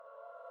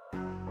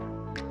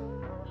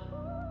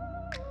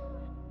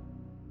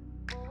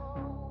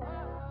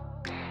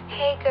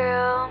Hey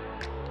girl,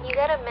 you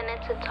got a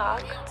minute to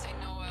talk?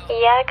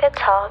 Yeah, I could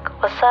talk.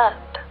 What's up?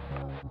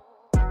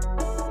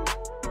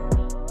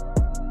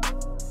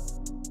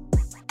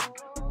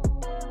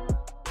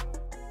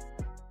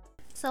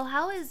 So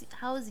how is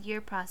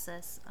your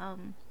process?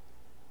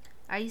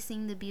 Are you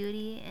seeing the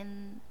beauty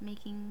in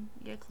making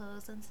your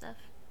clothes and stuff?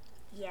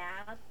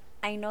 Yeah,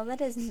 I know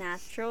that it's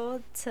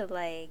natural to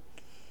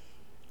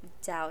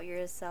doubt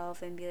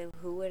yourself and be like,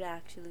 who would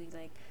actually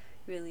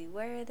really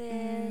wear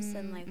this,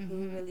 and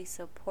who really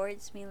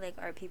supports me? Like,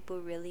 are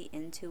people really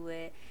into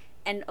it?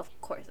 And of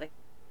course,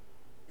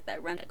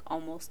 that runs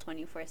almost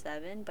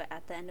 24/7. But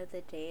at the end of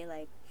the day,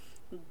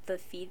 the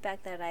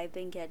feedback that I've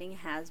been getting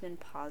has been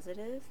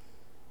positive,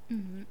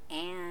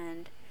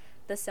 and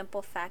the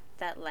simple fact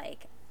that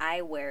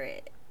I wear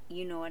it,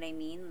 you know what I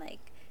mean,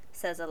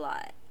 says a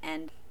lot.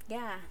 And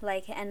yeah,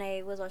 and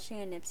I was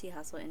watching a Nipsey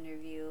Hussle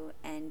interview,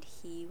 and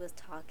he was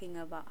talking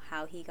about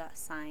how he got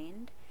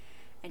signed.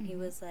 And he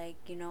was like,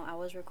 I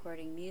was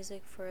recording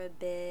music for a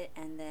bit,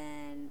 and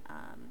then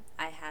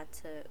I had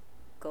to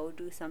go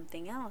do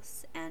something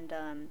else. And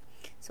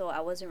so I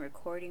wasn't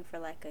recording for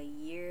a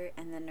year,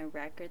 and then a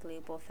record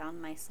label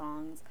found my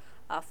songs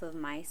off of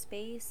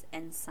MySpace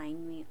and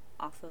signed me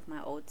off of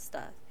my old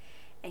stuff.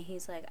 And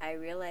he's like, I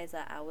realized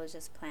that I was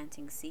just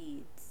planting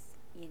seeds,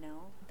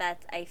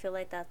 I feel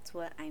like that's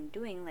what I'm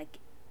doing.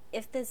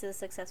 If this is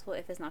successful,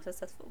 if it's not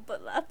successful,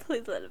 but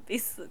please let it be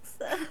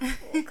successful,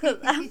 because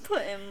I'm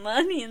putting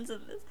money into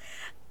this.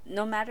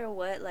 No matter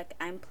what,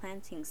 I'm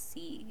planting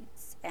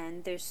seeds,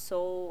 and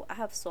I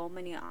have so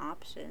many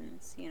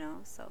options,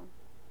 so.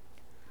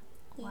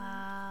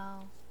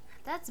 Wow.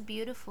 That's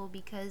beautiful,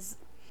 because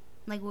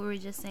like what we were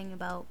just saying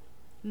about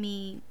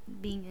me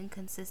being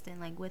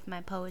inconsistent with my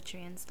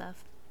poetry and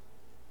stuff.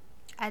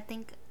 I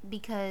think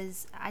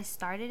because I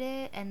started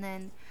it and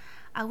then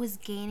I was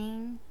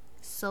gaining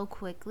so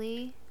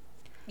quickly.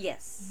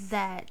 Yes.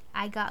 That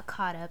I got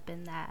caught up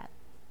in that.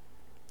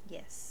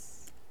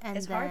 Yes. And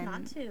it's hard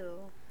not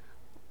to.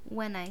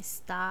 When I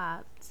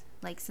stopped,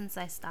 since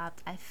I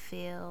stopped, I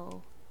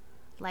feel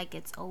like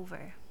it's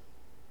over.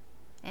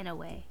 In a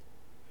way.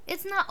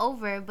 It's not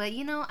over, but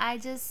I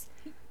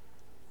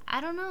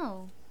don't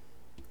know.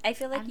 I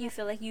feel like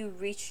feel like you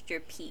reached your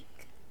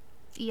peak.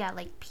 Yeah,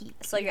 peak.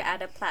 So you're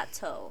at a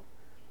plateau.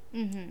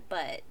 Mm-hmm.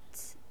 But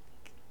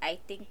I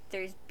think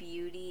there's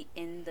beauty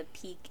in the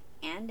peak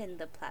and in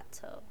the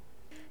plateau.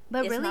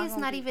 But really, it's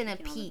not even a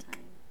peak.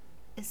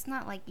 It's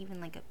not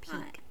even a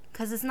peak.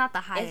 Because it's not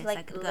the highest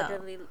I could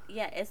literally, go.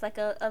 Yeah, it's like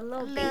a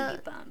little baby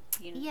bump.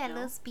 Yeah, a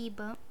little speed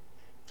bump.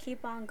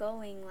 Keep on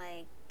going,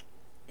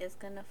 it's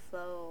gonna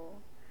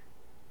flow.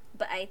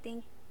 But I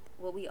think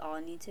what we all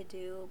need to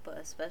do, but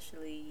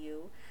especially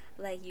you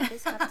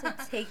just have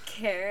to take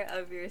care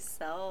of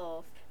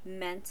yourself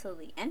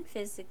mentally and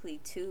physically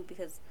too,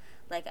 because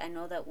I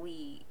know that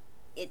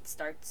it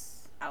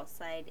starts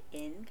outside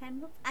in,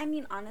 kind of. I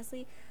mean,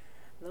 honestly,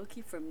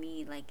 low-key for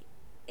me,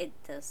 it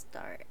does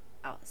start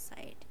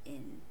outside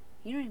in.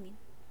 You know what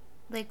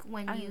I mean?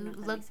 When you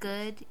look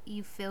good,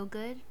 you feel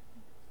good.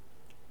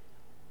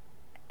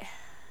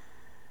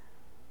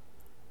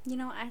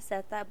 I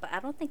said that, but I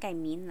don't think I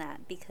mean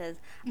that, because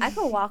I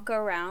could walk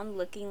around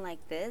looking like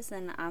this,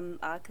 and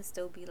I could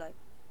still be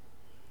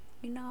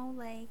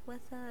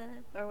what's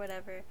up, or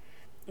whatever.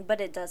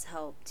 But it does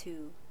help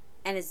too,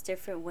 and it's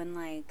different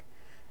when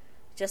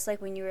just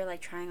when you were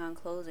trying on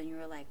clothes and you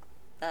were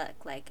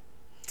fuck,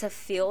 to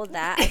feel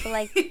that.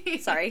 I feel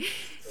sorry,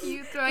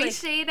 you throwing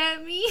shade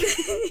at me.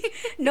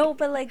 No,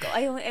 but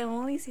I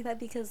only say that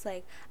because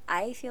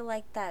I feel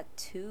like that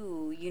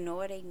too, you know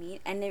what I mean?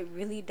 And it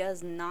really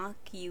does knock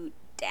you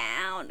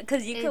down,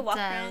 because you could walk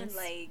around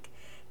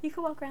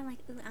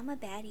ooh, I'm a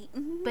baddie.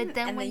 Mm-hmm. But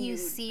then when you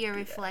see your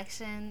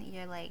reflection,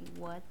 you're like,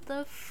 what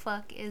the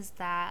fuck is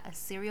that? A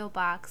cereal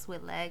box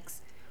with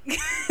legs?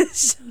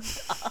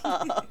 Shut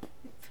up.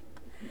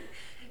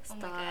 Oh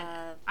my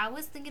god. I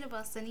was thinking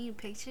about sending you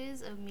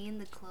pictures of me in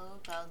the clothes,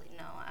 but I was like,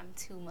 no, I'm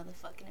too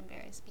motherfucking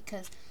embarrassed,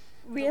 because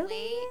really? The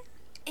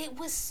way it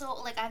was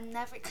so I've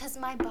never, because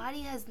my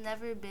body has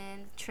never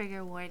been,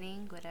 trigger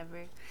warning,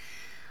 whatever.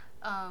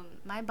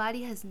 My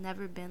body has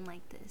never been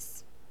like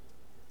this.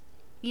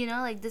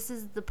 This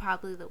is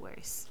probably the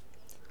worst.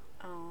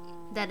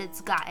 Oh. That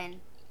it's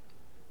gotten.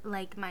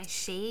 My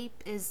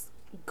shape is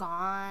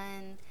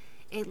gone.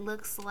 It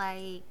looks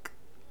like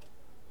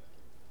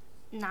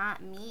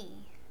not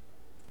me.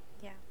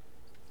 Yeah.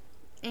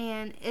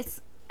 And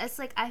it's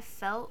I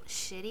felt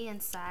shitty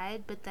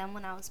inside, but then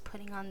when I was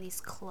putting on these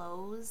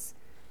clothes,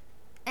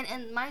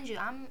 and mind you,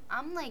 I'm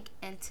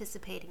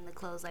anticipating the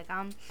clothes.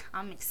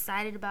 I'm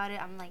excited about it.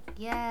 I'm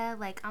yeah,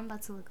 I'm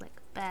about to look like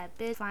a bad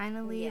bitch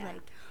finally. Yeah.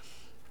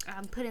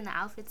 I'm putting the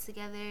outfits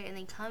together, and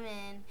then come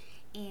in,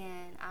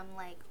 and I'm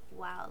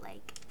wow,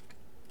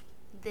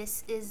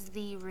 this is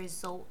the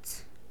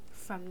result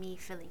from me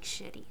feeling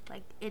shitty.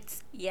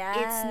 It's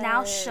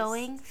now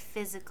showing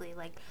physically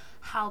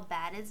how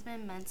bad it's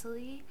been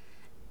mentally.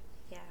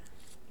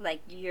 Yeah,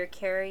 you're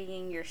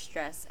carrying your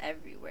stress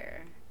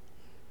everywhere.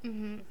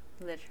 Mm-hmm.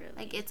 Literally.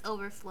 Like, it's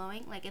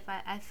overflowing. Like, if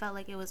I felt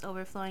like it was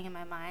overflowing in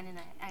my mind and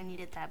I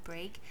needed that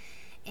break.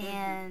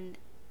 And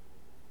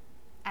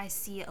I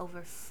see it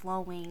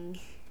overflowing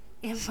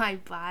in my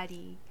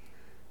body.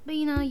 But,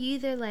 you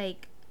either,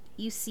 like,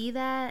 you see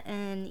that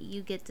and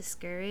you get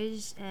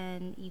discouraged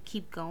and you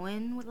keep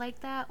going with like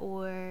that,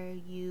 or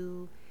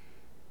you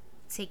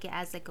take it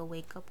as, like, a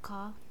wake-up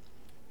call.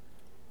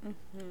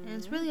 And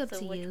it's really up to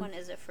you. So which one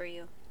is it for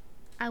you?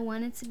 I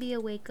want it to be a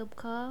wake-up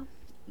call,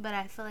 but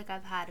I feel like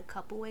I've had a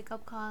couple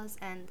wake-up calls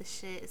and the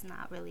shit is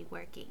not really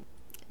working.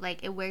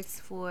 Like, it works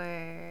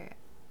for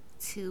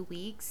 2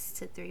 weeks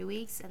to 3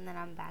 weeks and then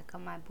I'm back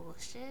on my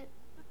bullshit.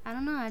 I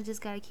don't know, I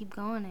just gotta keep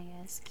going,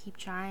 I guess. Keep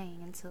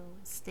trying until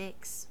it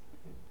sticks.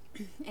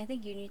 I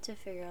think you need to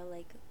figure out,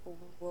 like,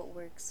 what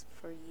works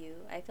for you.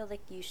 I feel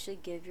like you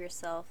should give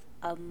yourself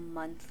a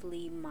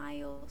monthly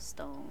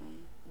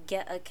milestone.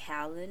 Get a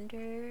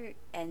calendar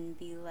and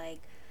be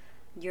like,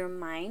 your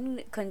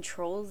mind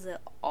controls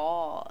it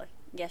all.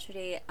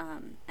 Yesterday,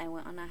 I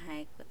went on a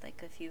hike with,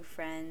 like, a few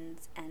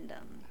friends, and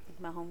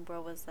my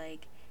homegirl was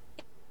like,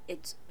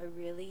 it's a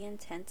really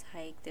intense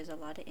hike. There's a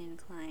lot of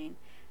incline,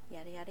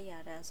 yada, yada,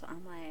 yada. So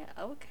I'm like,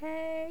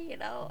 okay,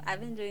 I've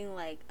been doing,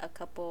 like,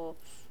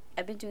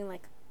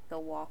 a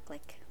walk,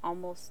 like,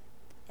 almost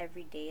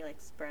every day, like,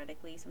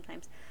 sporadically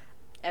sometimes,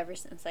 ever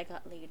since I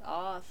got laid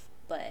off.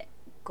 But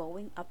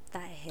going up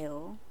that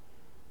hill,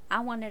 I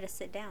wanted to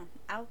sit down.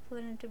 I was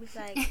putting to be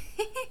like,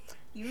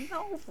 you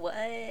know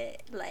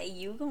what? Like,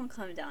 you gonna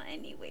come down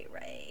anyway,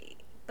 right?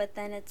 But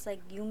then it's like,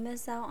 you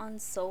miss out on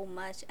so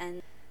much.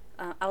 And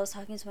I was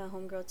talking to my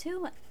homegirl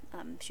too.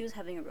 She was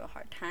having a real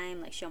hard time.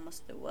 Like, she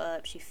almost threw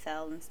up. She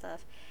fell and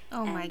stuff.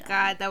 Oh my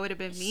God, that would have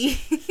been me.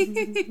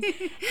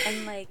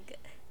 And, like,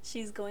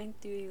 she's going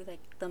through,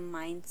 like, the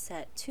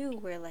mindset too,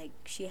 where, like,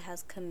 she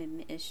has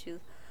commitment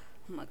issues.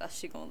 Oh my gosh,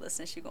 she gonna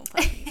listen. She gonna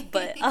punch me.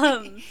 But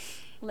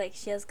like,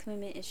 she has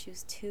commitment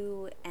issues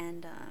too,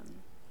 and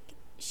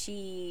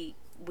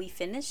we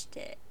finished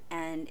it,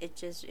 and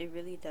it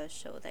really does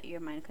show that your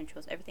mind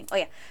controls everything. Oh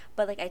yeah,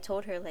 but, like, I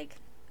told her, like,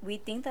 we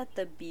think that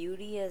the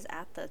beauty is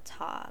at the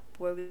top,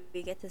 where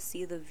we get to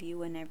see the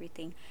view and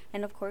everything,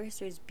 and of course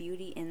there's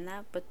beauty in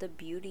that, but the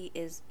beauty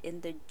is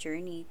in the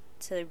journey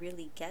to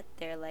really get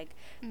there. Like,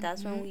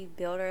 that's when we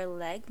build our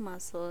leg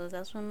muscles.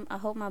 That's when I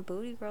hope my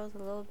booty grows a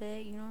little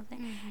bit, you know what I'm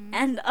saying?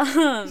 And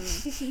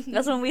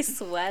that's when we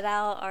sweat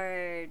out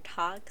our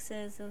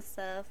toxins and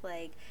stuff.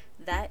 Like,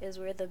 that is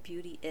where the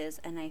beauty is.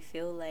 And I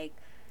feel like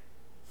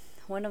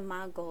one of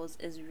my goals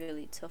is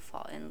really to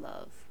fall in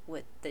love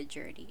with the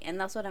journey, and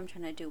that's what I'm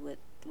trying to do with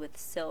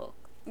Silk.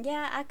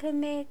 Yeah, I could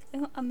make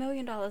 $1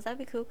 million, that'd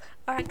be cool,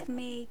 or I could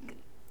make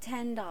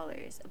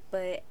 $10,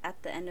 but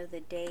at the end of the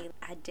day,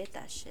 I did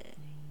that shit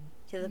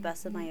to the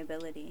best of my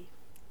ability.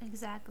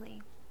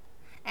 Exactly.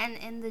 And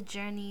in the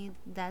journey,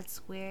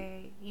 that's where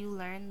you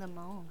learn the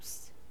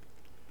most.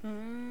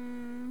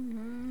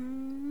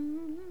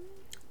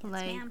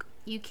 Like,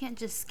 you can't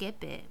just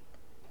skip it.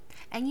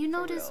 And you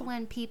notice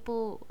when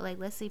people, like,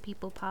 let's say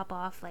people pop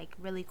off, like,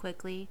 really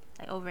quickly,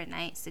 like,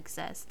 overnight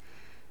success,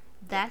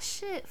 that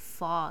shit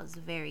falls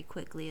very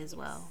quickly as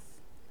well.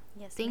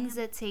 Yes, things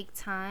that take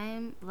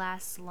time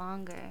last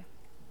longer.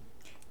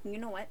 You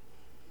know what?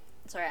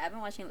 Sorry, I've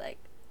been watching, like,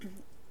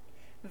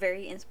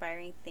 very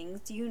inspiring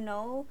things. Do you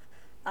know,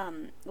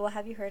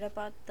 have you heard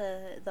about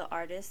the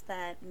artist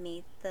that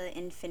made the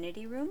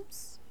infinity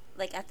rooms,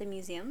 like, at the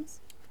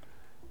museums?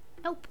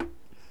 Nope.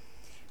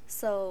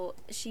 So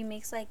she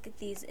makes, like,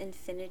 these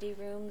infinity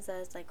rooms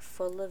that's, like,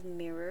 full of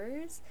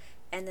mirrors,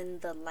 and then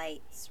the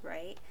lights,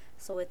 right?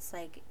 So it's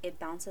like it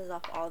bounces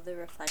off all the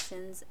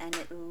reflections, and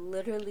it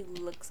literally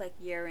looks like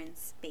you're in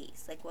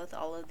space, like, with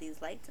all of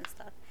these lights and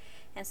stuff.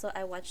 And so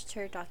I watched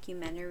her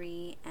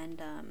documentary,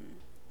 and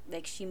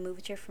like, she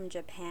moved here from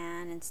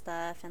Japan and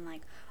stuff, and,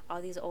 like,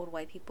 all these old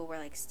white people were,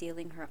 like,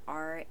 stealing her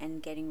art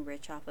and getting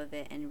rich off of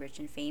it, and rich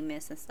and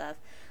famous and stuff.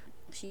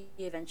 She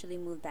eventually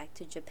moved back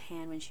to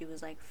Japan when she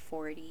was, like,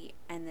 40,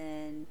 and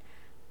then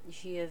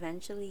she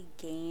eventually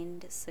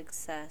gained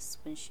success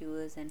when she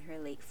was in her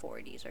late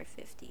 40s or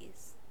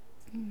 50s.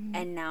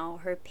 And now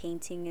her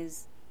painting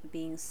is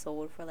being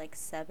sold for, like,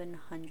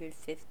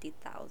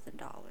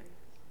 $750,000.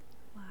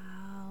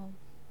 Wow.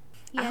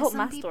 Yeah, I hope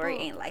my story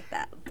ain't like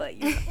that, but,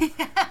 you know.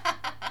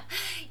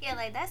 Yeah,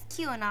 like, that's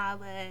cute and all,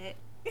 but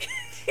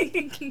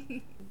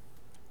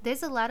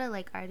there's a lot of,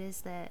 like,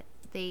 artists that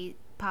they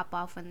pop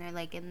off when they're,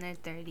 like, in their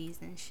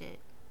 30s and shit.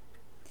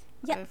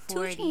 Yeah, 2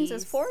 Chainz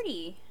is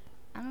 40.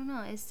 I don't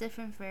know, it's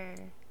different for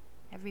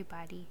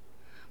everybody.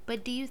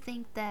 But do you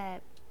think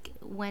that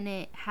when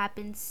it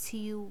happens to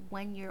you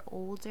when you're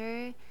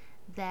older,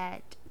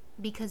 that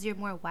because you're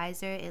more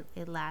wiser,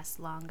 it lasts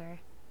longer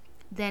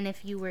than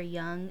if you were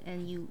young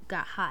and you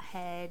got hot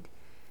head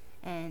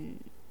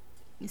and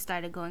you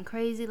started going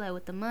crazy, like,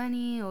 with the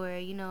money, or,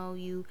 you know,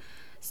 you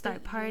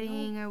start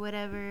partying or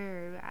whatever,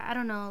 or I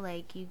don't know,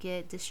 like, you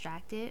get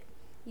distracted?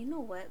 You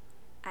know what?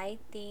 I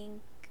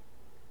think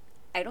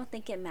I don't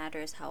think it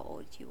matters how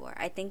old you are.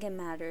 I think it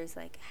matters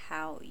like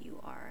how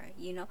you are,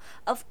 you know?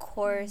 Of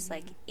course,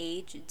 like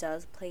age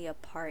does play a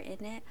part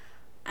in it.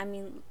 I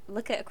mean,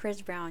 look at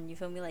Chris Brown, you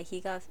feel me? Like he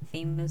got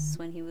famous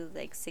when he was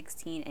like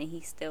 16 and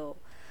he's still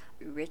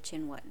rich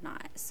and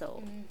whatnot.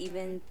 So,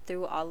 even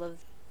through all of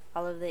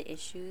the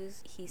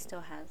issues, he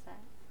still has that.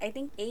 I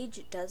think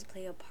age does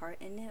play a part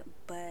in it,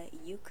 but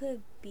you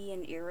could be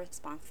an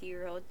irresponsible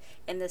year old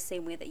in the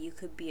same way that you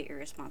could be an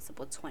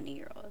irresponsible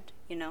 20-year-old,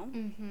 you know?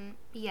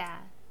 Yeah,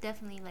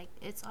 definitely. Like,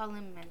 it's all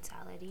in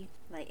mentality.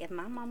 Like, if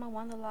my mama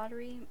won the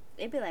lottery,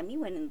 it'd be like me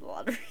winning the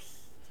lottery.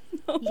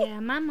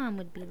 Yeah, my mom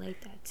would be like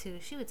that too.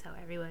 She would tell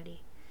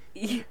everybody.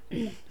 Yeah.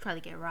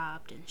 Probably get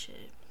robbed and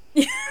shit.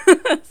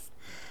 But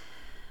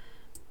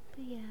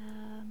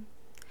yeah,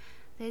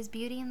 there's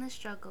beauty in the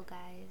struggle,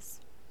 guys.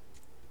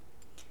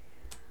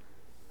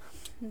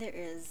 There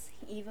is,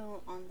 even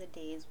on the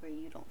days where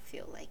you don't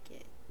feel like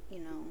it, you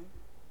know.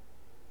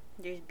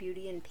 There's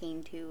beauty in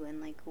pain too,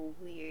 and like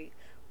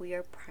we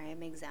are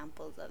prime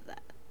examples of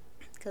that.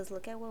 Cause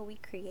look at what we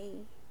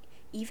create.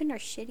 Even our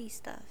shitty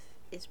stuff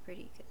is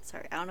pretty good.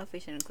 Sorry, I don't know if we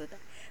should include that,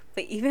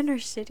 but even our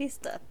shitty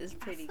stuff is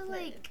pretty good.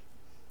 Like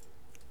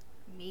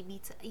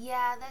maybe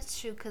yeah, that's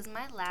true. Cause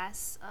my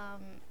last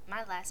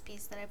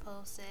piece that I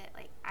posted,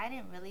 like I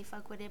didn't really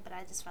fuck with it, but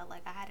I just felt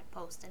like I hadn't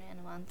posted it in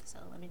a month, so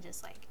let me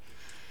just like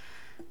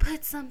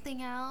put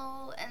something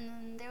out. And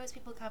then there was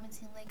people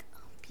commenting like,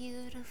 oh,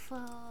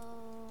 beautiful,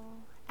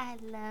 I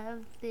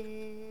love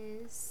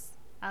this.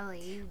 I was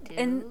like, you do?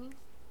 And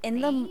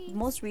in the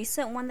most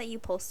recent one that you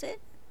posted,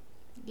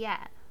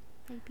 yeah,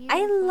 like,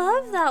 I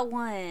love that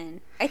one.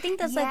 I think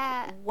that's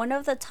like one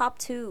of the top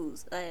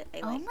 2s. I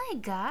oh like. my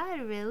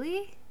god,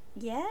 really?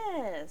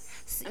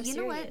 Yes. So, I'm you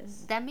know what?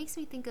 serious. That makes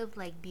me think of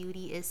like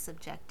beauty is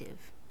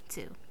subjective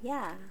too.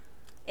 Yeah.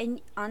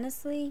 And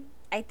honestly,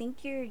 I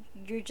think you're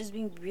just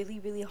being really,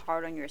 really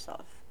hard on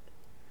yourself.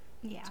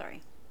 Yeah.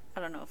 Sorry. I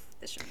don't know if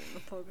this should be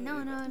the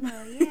program.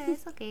 No. Yeah,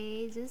 it's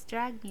okay. Just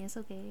drag me. It's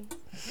okay.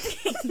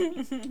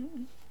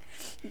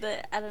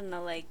 But I don't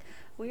know, like,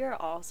 we are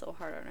all so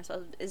hard on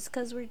ourselves. It's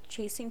because we're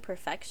chasing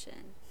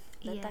perfection.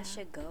 Let that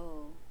shit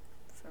go.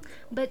 For real.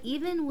 But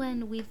even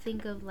when we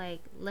think of like,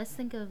 let's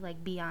think of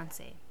like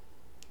Beyonce.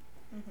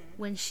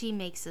 When she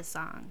makes a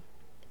song,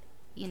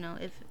 you know,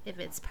 if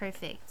it's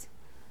perfect,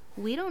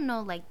 we don't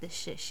know like the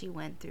shit she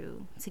went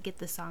through to get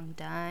the song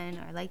done,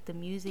 or like the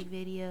music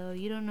video.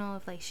 You don't know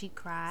if like she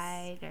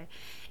cried or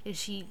if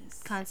she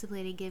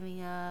contemplated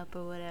giving up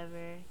or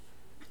whatever.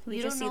 We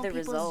you just don't see know the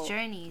people's result.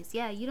 journeys.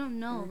 Yeah, you don't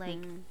know like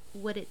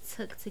what it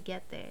took to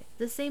get there.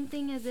 The same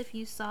thing as if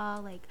you saw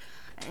like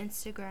an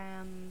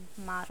Instagram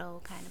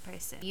model kind of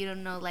person. You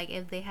don't know like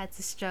if they had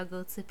to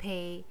struggle to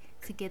pay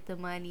to get the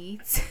money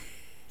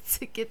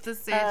to get the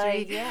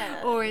surgery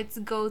or to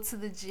go to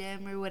the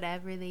gym or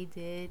whatever they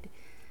did.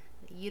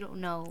 You don't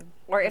know.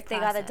 Or if they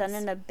got it done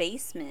in a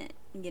basement,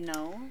 you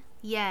know?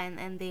 Yeah,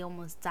 and they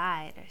almost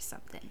died or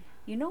something.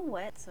 You know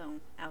what? So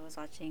I was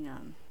watching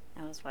a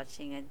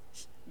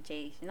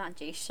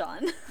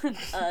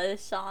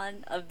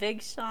a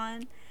Big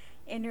Sean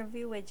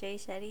interview with Jay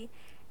Shetty,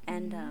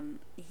 and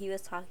he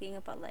was talking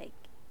about like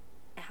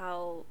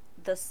how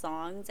the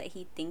songs that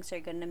he thinks are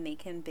gonna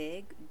make him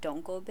big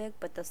don't go big,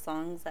 but the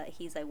songs that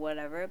he's like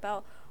whatever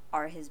about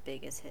are his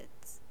biggest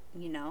hits,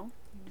 you know?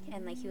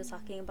 And like he was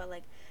talking about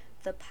like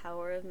the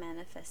power of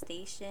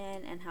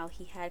manifestation and how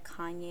he had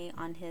Kanye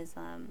on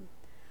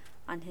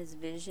his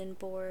vision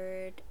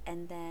board,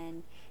 and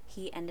then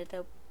he ended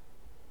up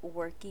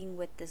working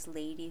with this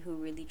lady who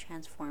really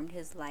transformed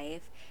his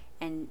life,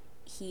 and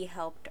he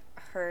helped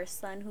her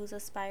son who's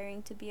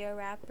aspiring to be a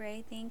rapper,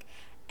 I think,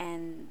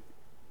 and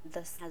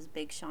this has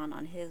Big Sean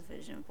on his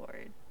vision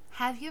board.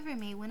 Have you ever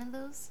made one of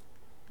those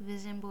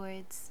vision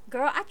boards?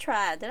 Girl, I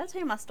tried. Did I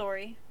tell you my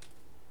story?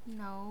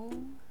 No.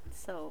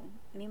 So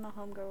me and my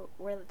homegirl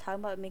were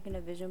talking about making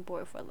a vision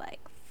board for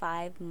like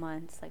 5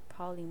 months, like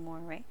probably more,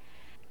 right?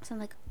 So I'm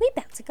like, we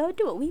about to go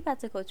do it. We about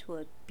to go to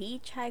a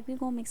beach hike. We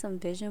gonna make some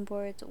vision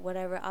boards,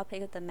 whatever. I'll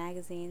pick up the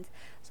magazines.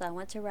 So I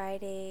went to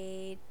Rite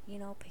Aid, you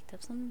know, picked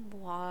up some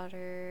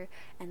water,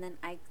 and then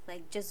I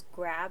like just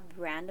grabbed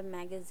random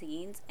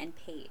magazines and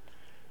paid.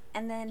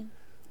 And then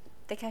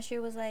the cashier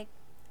was like,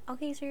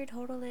 okay, so your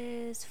total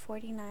is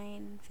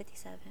 $49.57.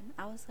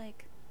 I was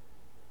like,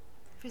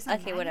 for some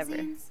okay, whatever.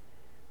 magazines?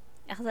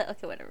 I was like,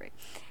 okay, whatever.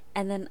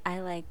 And then I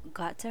like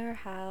got to her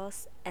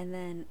house, and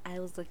then I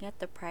was looking at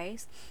the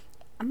price.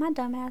 And my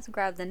dumbass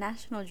grabbed the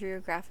National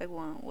Geographic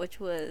one, which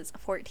was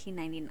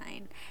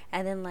 $14.99,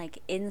 and then like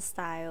In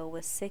Style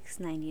was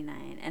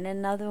 $6.99, and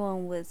another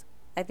one was,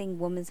 I think,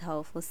 Women's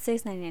Health was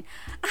 $6.99.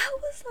 I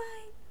was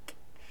like,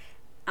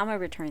 I'm gonna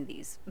return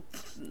these.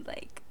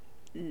 Like,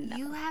 no.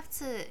 You have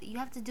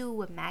to do it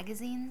with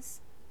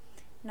magazines?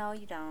 No,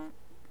 you don't.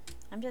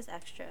 I'm just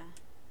extra.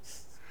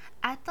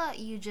 I thought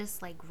you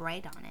just like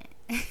write on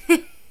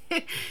it.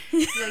 Like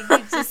you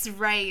just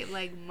write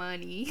like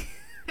money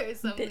or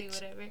something, Bitch.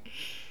 whatever.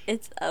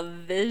 It's a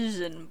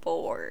vision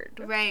board.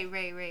 Right. Oh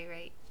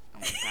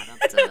my god, I'm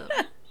dumb.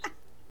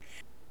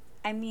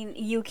 I mean,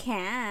 you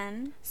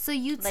can. So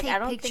you Like, take I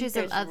don't think pictures of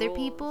there's other rules.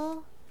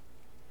 people?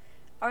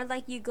 Or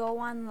like you go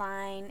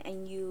online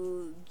and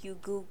you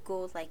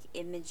Google like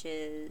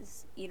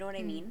images. You know what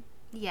I mean?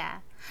 Yeah.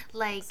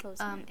 Like, So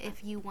something like that.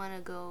 if you want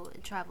to go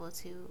travel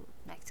to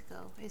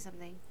Mexico or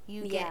something,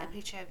 you get Yeah. a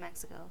picture of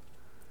Mexico.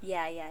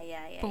 Yeah.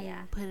 Boom,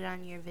 Yeah. put it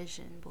on your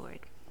vision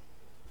board.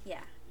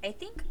 Yeah. I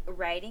think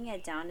writing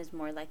it down is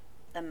more like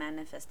the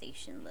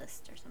manifestation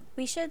list or something.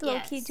 We should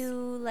Yes. low-key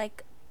do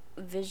like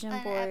vision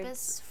An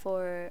boards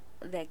for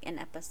like an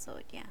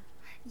episode, yeah.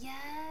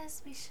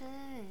 Yes, we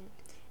should.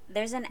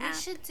 There's an We app.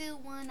 should do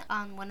one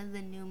on one of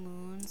the new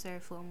moons or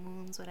full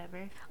moons,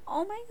 whatever.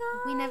 Oh my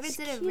god. We never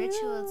did a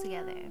ritual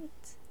together.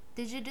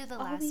 Did you do the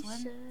last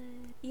one?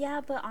 Should.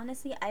 Yeah, but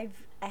honestly, I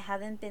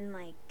haven't been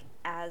like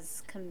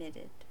as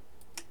committed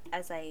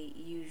as I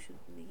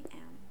usually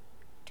am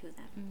to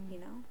them, you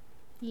know?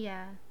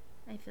 Yeah,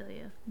 I feel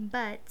you.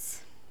 But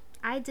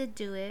I did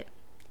do it,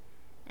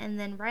 and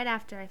then right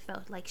after I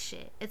felt like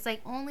shit. It's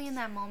like only in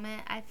that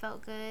moment I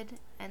felt good,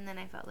 and then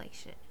I felt like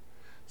shit.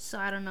 So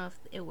I don't know if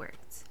it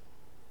worked.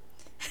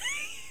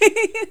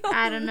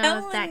 I don't know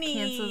if that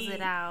cancels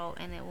it out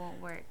and it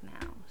won't work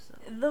now. So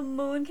The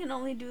moon can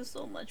only do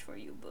so much for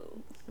you,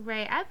 boo.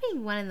 right, I've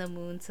been wanting the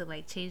moon to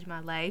like change my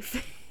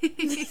life.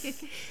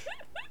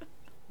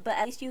 But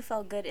at least you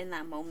felt good in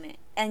that moment,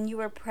 and you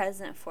were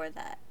present for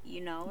that. You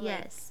know? Like,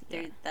 Yes,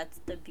 yeah. That's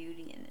the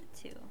beauty in it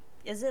too.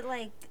 Is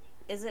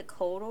it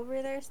cold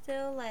over there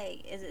still?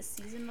 Like, is it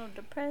seasonal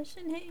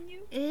depression hitting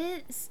you?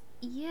 It's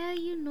yeah,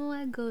 you know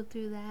I go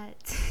through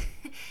that.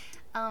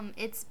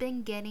 It's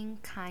been getting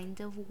kind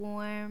of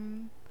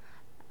warm.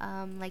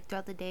 Like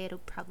throughout the day it'll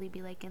probably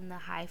be like in the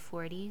high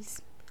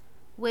 40s,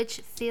 which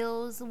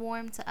feels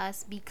warm to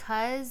us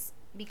because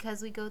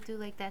we go through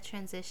like that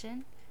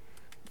transition.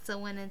 So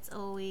when it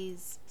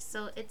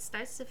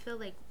starts to feel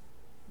like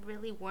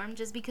really warm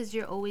just because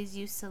you're always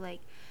used to like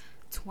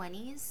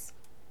 20s.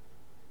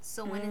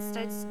 So when it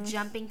starts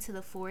jumping to the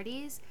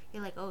 40s,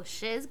 you're like, oh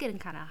shit, it's getting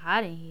kind of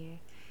hot in here.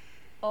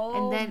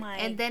 Oh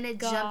And then it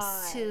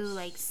jumps to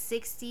like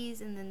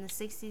 60s, and then the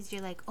 60s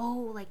you're like,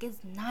 oh, like it's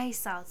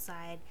nice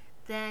outside.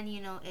 Then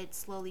it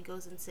slowly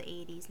goes into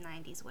 80s,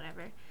 90s,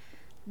 whatever.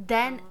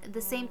 Then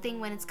the same thing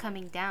when it's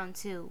coming down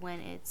too, when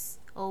it's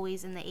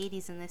always in the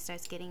 80s and it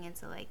starts getting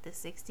into like the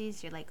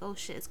 60s, you're like, oh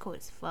shit, it's cold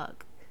as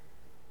fuck.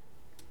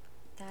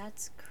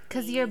 That's crazy.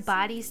 Because your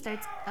body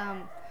starts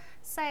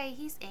sorry,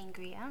 he's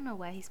angry. I don't know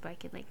why he's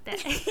barking like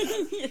that.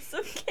 It's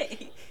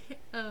okay.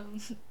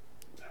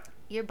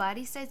 Your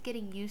body starts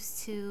getting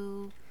used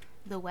to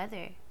the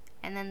weather,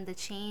 and then the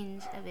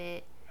change of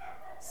it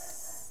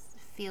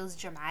feels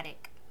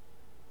dramatic.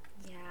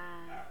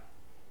 Yeah,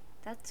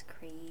 that's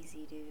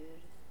crazy,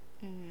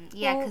 dude.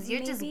 Yeah, Well, because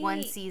you're just one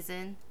maybe-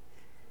 season.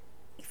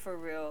 For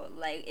real,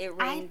 like it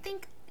I rained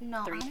think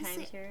no, 3 honestly,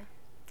 times here.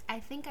 I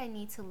think I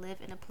need to live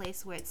in a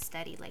place where it's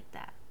steady like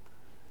that,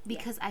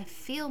 because I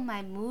feel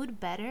my mood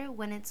better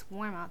when it's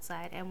warm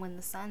outside and when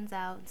the sun's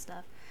out and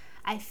stuff.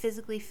 I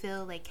physically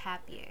feel like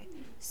happier.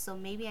 So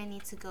maybe I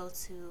need to go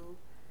to,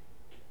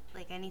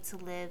 like, I need to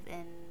live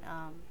in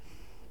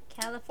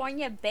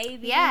California,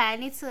 baby. yeah, I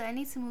need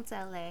to move to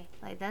LA.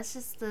 Like that's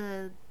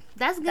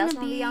gonna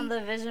be on the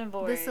vision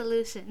board. the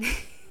solution.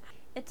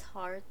 It's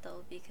hard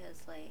though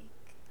because like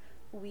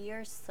we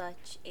are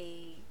such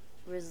a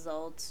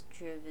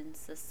results-driven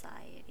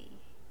society,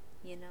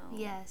 you know?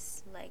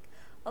 Yes. Like,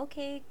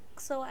 okay,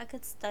 so I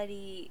could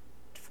study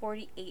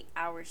 48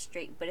 hours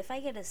straight, but if I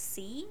get a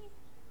C,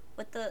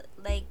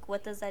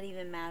 what does that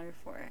even matter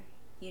for?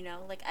 You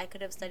know, like I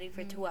could have studied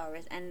for 2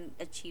 hours and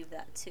achieved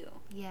that too.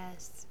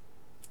 Yes.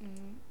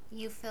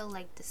 You feel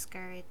like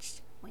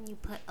discouraged when you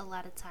put a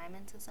lot of time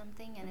into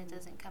something and it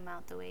doesn't come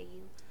out the way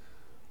you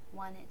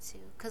want it to,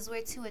 because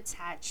we're too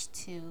attached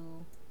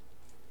to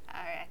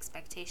our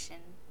expectation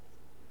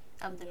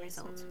of the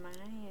result.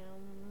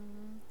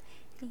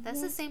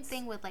 That's the same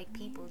thing with like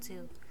people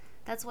too.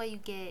 That's why you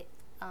get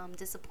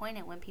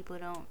disappointed when people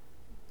don't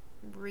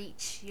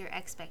reach your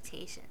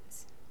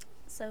expectations.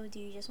 So do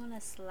you just want to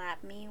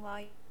slap me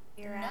while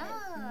you're No, at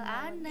it?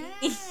 I'm not.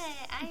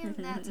 I am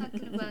not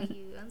talking about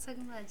you. I'm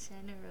talking about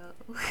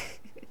general.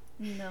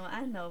 No,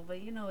 I know, but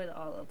you know it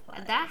all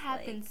applies. That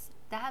happens.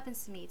 That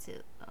happens to me too.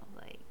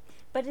 Like,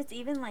 but it's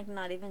even like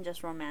not even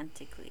just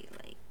romantically,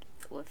 like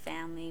with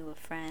family, with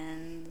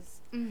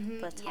friends,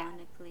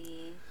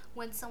 platonically.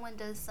 when someone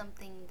does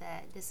something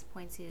that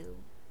disappoints you,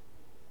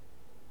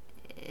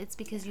 it's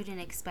because you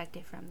didn't expect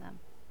it from them,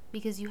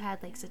 because you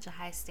had like such a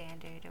high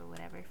standard or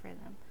whatever for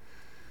them.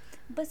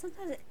 But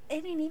sometimes it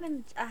ain't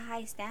even a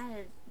high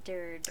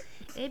standard.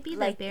 It'd be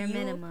Like, the bare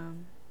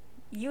minimum.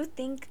 You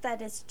think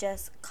that it's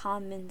just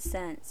common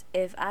sense.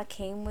 If I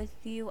came with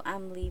you,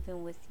 I'm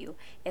leaving with you.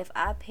 If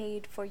I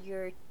paid for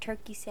your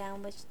turkey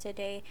sandwich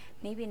today,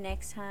 maybe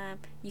next time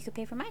you could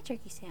pay for my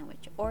turkey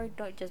sandwich. Or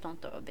don't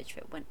throw a bitch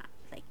fit when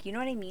you know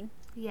what I mean?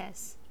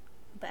 Yes.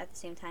 But at the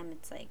same time,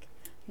 it's like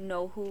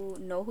know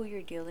who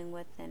you're dealing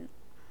with. And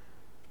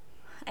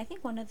I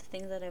think one of the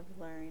things that I've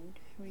learned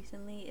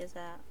recently is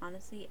that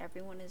honestly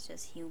everyone is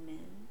just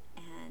human,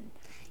 and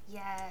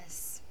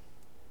Yes.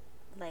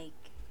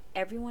 Like,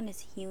 everyone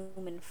is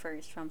human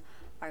first, from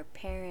our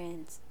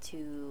parents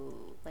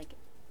to, like,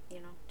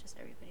 just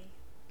everybody.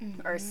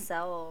 Mm-hmm.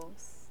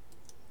 Ourselves.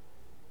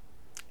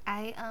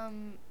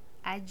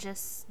 I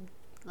just,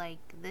 like,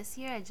 this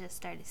year I just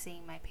started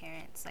seeing my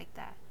parents like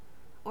that,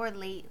 or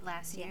late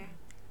last year,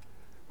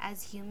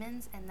 as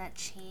humans, and that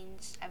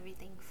changed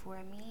everything for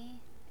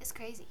me. It's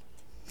crazy.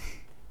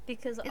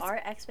 Because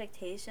our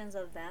expectations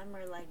of them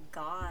are like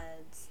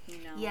gods,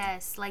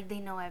 Yes, like they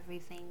know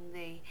everything.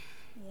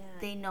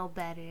 They know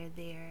better.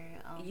 They're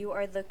you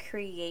are the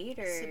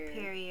creator.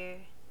 Superior.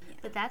 Yeah.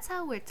 But that's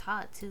how we're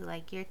taught too.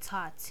 Like, you're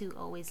taught to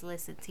always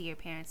listen to your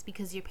parents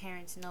because your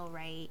parents know,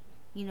 right?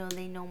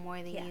 They know more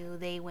than you.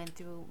 They went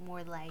through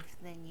more life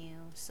than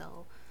you.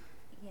 So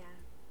yeah.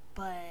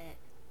 But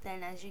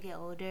then as you get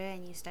older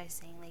and you start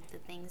saying, like, the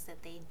things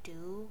that they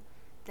do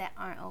that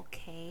aren't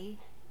okay,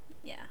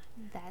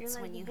 that's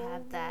like, when you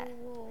have that.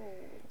 Whoa.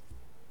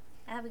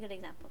 I have a good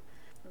example.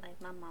 Like,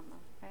 my mama,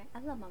 right? I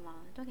love my mama,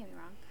 don't get me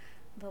wrong.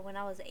 But when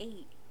I was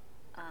 8,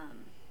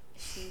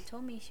 she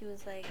told me, she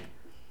was like,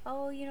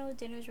 oh,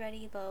 dinner's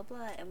ready, blah,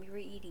 blah, and we were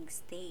eating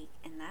steak,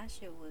 and that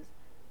shit was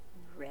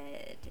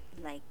red,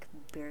 like,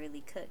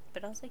 barely cooked.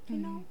 But I was like,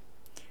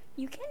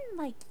 you can,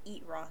 like,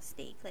 eat raw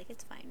steak, like,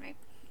 it's fine, right?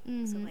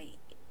 Mm-hmm. So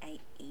I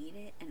ate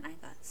it, and I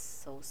got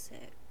so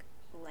sick,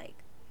 like,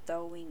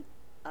 throwing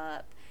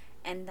up.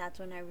 And that's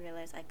when I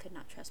realized I could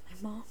not trust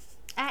my mom.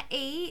 At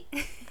 8?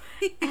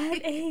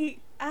 At 8.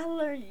 I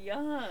learned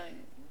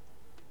young.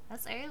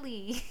 That's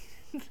early.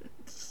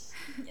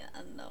 Yeah,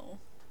 I know.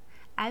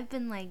 I've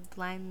been, like,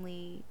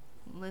 blindly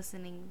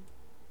listening,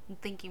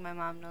 thinking my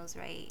mom knows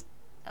right,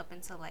 up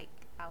until, like,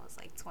 I was,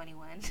 like,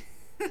 21.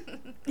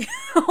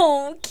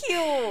 Oh,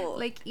 cute.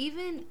 Like,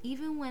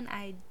 even when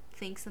I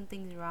think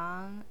something's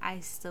wrong, I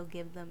still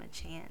give them a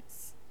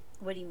chance.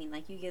 What do you mean?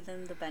 Like, you give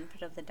them the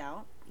benefit of the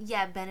doubt?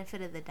 Yeah,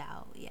 benefit of the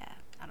doubt. Yeah,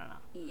 I don't know.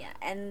 Yeah,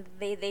 and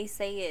they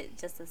say it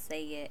just to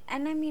say it.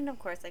 And I mean, of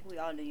course, like we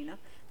all do,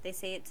 they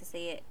say it to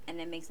say it, and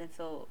it makes them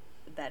feel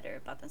better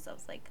about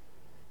themselves.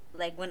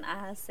 Like when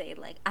I say,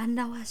 like, I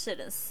know I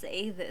shouldn't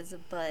say this,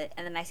 but,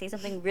 and then I say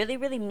something really,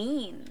 really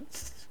mean.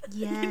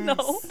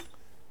 Yes.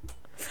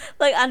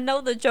 Like, I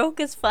know the joke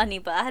is funny,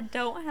 but I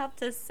don't have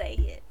to say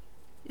it.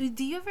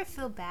 Do you ever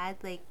feel bad,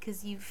 like,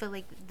 because you feel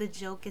like the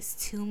joke is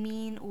too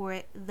mean,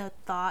 or the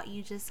thought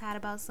you just had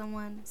about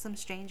some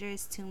stranger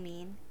is too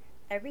mean?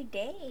 Every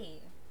day.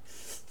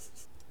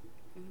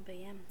 But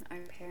yeah, our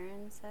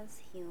parents as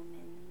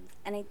humans.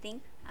 And I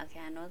think, okay,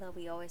 I know that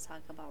we always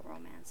talk about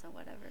romance or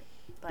whatever,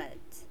 but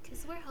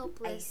because we're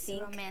hopeless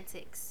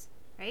romantics,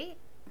 right?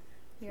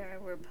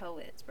 We're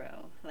poets,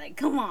 bro. Like,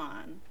 come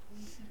on.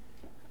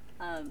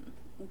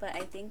 But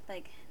I think,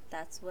 like,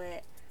 that's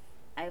what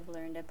I've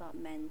learned about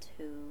men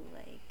too.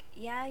 Like,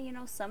 yeah,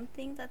 some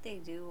things that they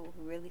do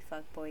really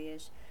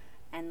fuckboyish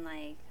and,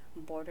 like,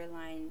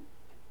 borderline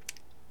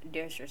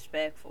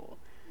disrespectful.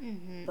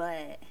 Mm-hmm.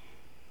 But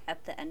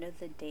at the end of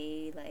the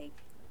day, like,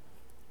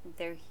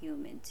 they're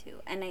human too.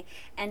 And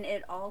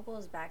it all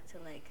goes back to,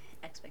 like,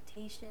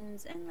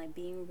 expectations and, like,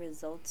 being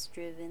results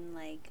driven.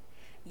 Like,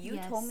 you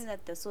told me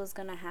that this was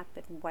gonna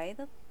happen. Why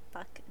the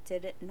fuck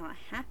did it not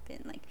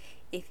happen? Like,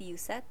 if you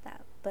said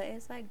that. But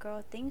it's like,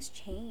 girl, things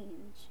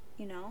change,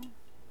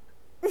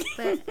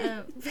 But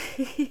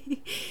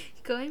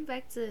going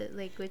back to,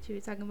 like, what you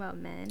were talking about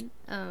men,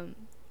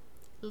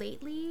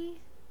 lately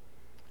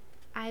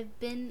I've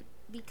been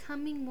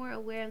becoming more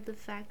aware of the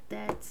fact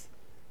that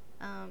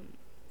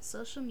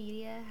social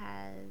media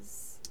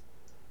has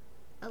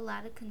a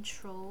lot of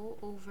control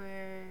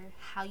over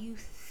how you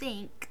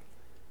think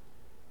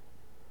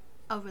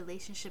a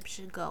relationship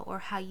should go, or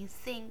how you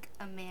think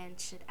a man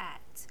should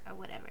act, or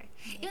whatever.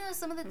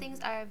 Some of the things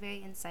are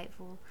very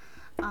insightful.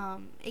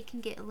 It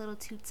can get a little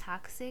too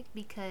toxic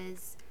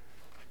because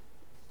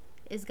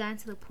it's gotten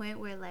to the point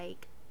where,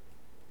 like,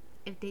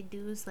 if they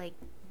do, like,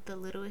 the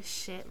littlest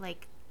shit,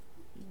 like,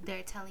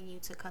 they're telling you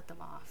to cut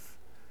them off.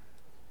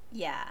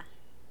 Yeah.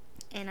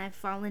 And I've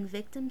fallen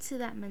victim to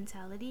that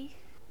mentality,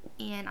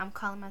 and I'm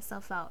calling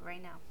myself out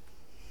right now.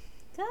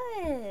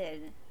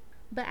 Good.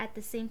 But at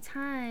the same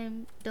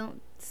time,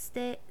 don't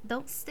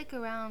stick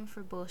around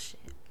for bullshit.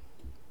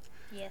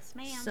 Yes,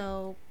 ma'am.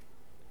 So,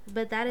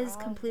 but that is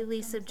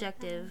completely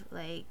subjective.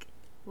 Like,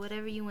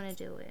 whatever you want to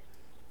do it.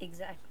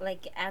 Exactly.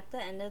 Like, at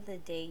the end of the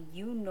day,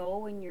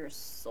 in your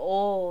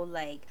soul,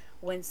 like,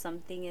 when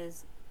something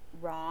is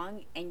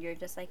wrong, and you're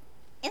just like,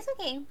 it's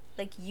okay.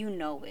 Like,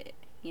 it,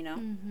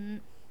 Mm-hmm.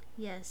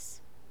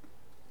 Yes.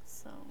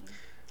 So,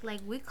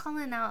 like, we're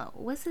calling out,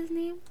 what's his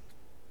name?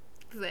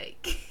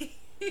 Like,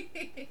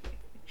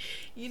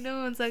 you know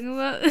what I'm talking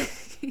about?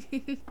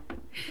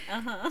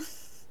 Uh-huh.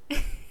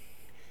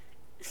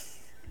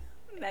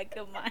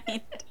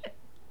 Megamind.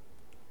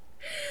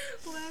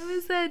 Why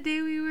was that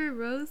day we were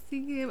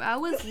roasting him? I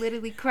was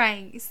literally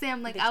crying.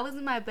 Sam, like, I was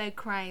in my bed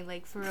crying,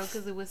 like, for real,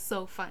 because it was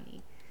so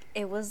funny.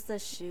 It was the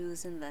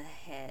shoes and the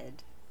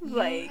head. You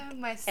like, have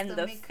my stomach and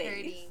the face.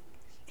 hurting.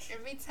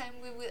 Every time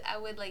I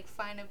would like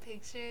find a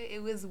picture,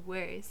 it was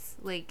worse.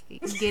 Like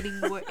getting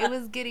more. It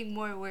was getting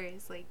more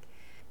worse. Like,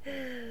 I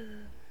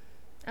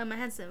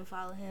had to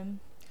unfollow him.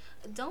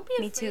 Don't be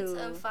Me afraid too.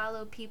 to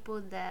unfollow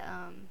people that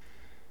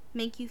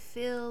make you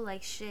feel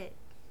like shit.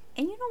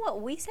 And you know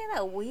what? We say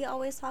that we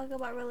always talk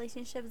about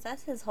relationships.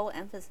 That's his whole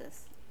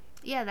emphasis.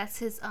 Yeah, that's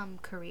his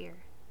career.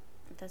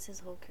 That's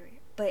his whole career.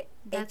 But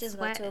That's it just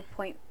got to a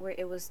point where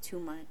it was too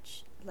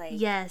much. Like,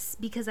 yes,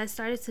 because I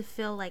started to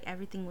feel like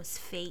everything was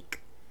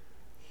fake.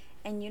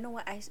 and you know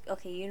what?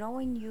 You know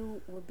when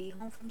you would be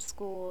home from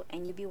school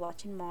and you'd be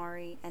watching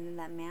Maury, and then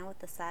that man with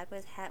the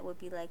sideways hat would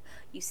be like,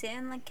 you sit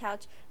on the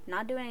couch,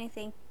 not doing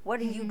anything. What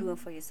are you doing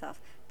for yourself?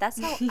 That's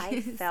how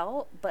I Yes.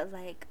 felt, but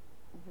like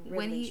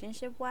When he-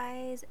 relationship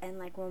wise and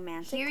like Hearing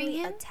romantically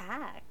him?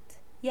 attacked.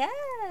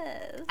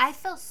 Yes. I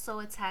felt so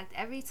attacked.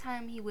 Every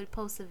time he would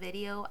post a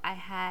video, I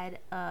had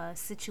a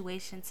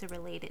situation to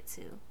relate it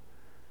to.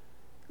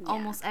 Yeah.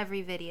 Almost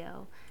every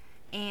video.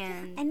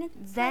 And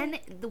it's then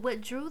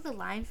what drew the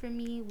line for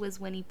me was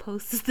when he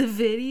posted the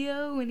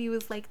video, when he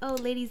was like, oh,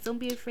 ladies, don't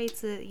be afraid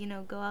to,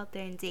 go out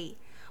there and date.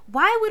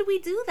 Why would we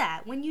do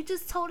that when you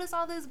just told us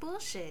all this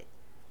bullshit?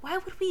 Why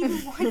would we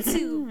even want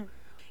to?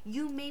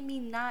 You made me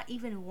not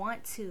even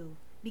want to,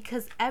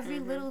 because every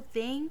little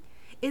thing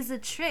is a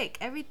trick.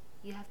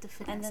 You have to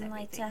finesse And then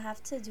like everything. to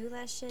have to do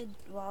that shit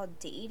while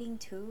dating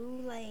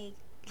too, like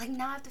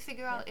Now I have to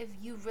figure out if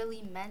you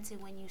really meant it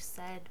when you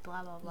said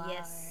blah blah blah.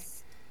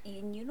 yes.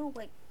 And you know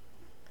what?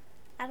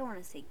 I don't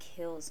want to say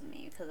kills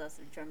me because that's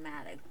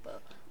dramatic,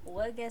 but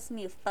what gets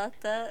me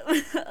fucked up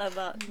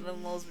about the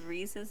most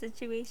recent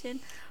situation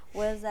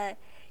was that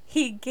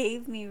he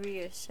gave me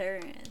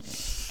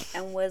reassurance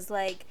and was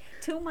like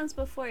 2 months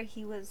before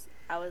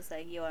I was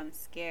like, yo, I'm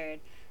scared.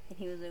 And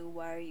he was like,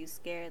 why are you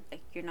scared?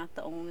 Like, you're not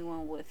the only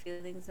one with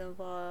feelings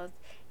involved,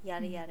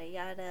 yada yada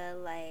yada.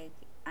 Like,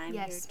 I'm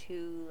here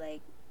to,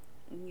 like,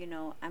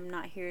 I'm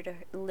not here to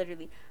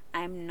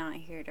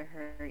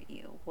hurt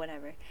you,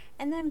 whatever.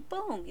 And then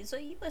boom, so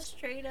you go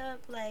straight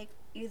up like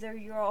either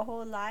you're a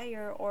whole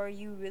liar or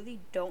you really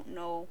don't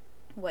know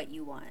what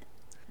you want.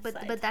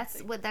 But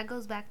that's what that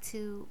goes back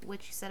to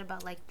what you said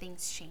about like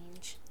things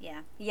change.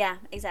 Yeah,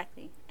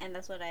 exactly. And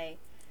that's what I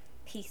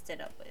pieced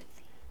it up with.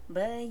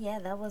 But yeah,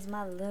 that was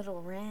my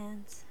little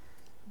rant.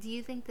 Do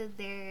you think that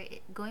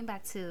going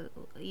back to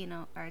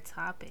our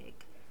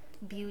topic,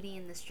 beauty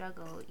in the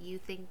struggle, you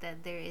think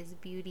that there is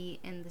beauty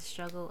in the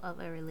struggle of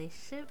a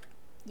relationship?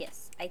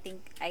 Yes, I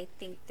think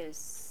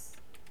there's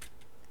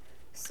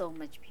so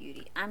much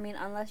beauty. I mean,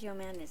 unless your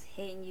man is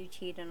hitting you,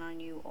 cheating on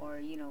you, or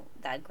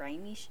that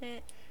grimy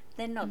shit,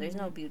 then no, there's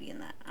no beauty in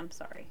that. I'm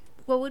sorry.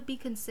 What would be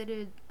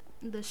considered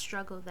the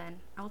struggle then,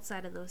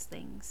 outside of those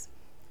things?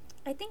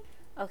 I think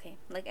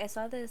like I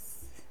saw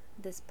this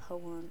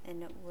poem,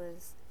 and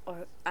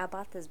I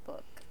bought this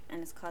book,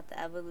 and it's called The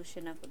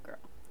Evolution of a Girl.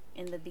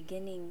 In the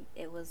beginning,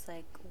 it was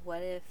like,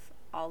 what if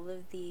all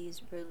of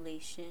these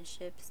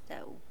relationships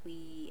that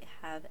we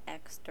have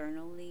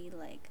externally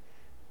like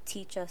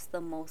teach us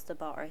the most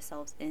about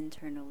ourselves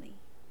internally?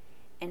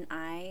 And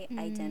I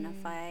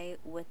identify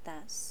with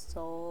that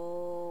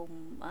so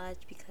much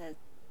because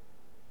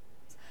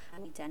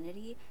my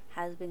identity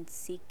has been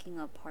seeking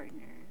a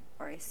partner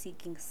or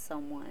seeking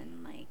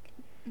someone like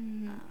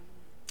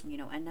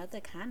another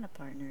kind of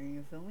partner,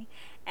 you feel me?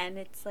 And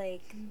it's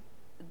like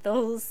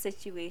those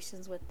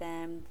situations with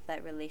them,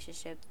 that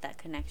relationship, that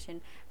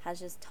connection has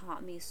just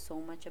taught me so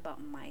much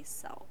about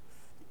myself.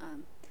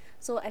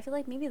 So I feel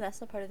like maybe that's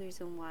the part of the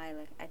reason why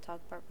like I talk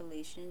about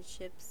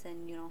relationships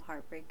and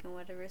heartbreak and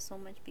whatever so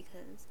much,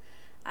 because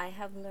I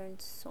have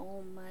learned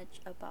so much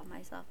about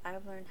myself.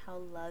 I've learned how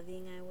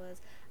loving I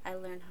was. I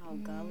learned how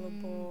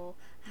gullible,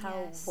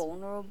 how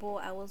vulnerable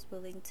I was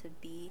willing to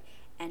be,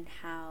 and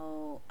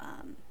how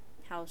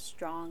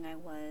strong I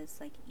was,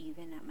 like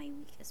even at my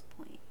weakest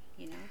point.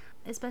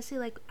 Especially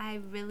like I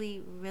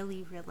really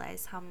really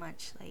realized how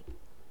much like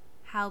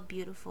how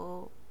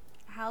beautiful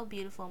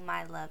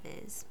my love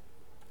is.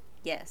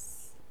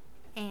 Yes.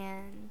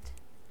 And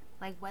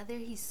like whether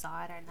he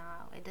saw it or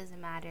not, it doesn't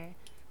matter.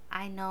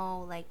 I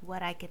know like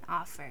what I can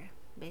offer,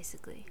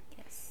 basically.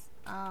 Yes.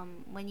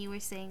 When you were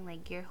saying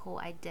like your whole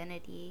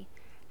identity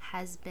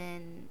has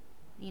been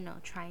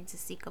trying to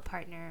seek a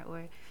partner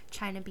or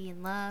trying to be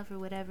in love or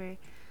whatever,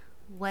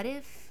 what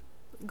if,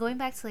 going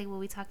back to like what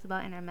we talked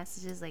about in our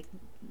messages, like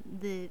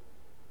the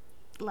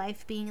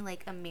life being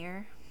like a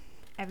mirror,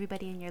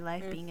 everybody in your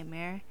life being a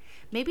mirror,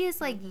 maybe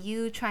it's like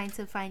you trying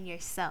to find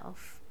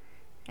yourself,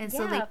 and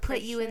so they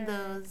put you in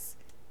those,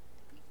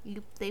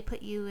 they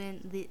put you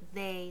in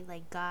they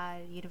like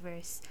God,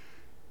 universe,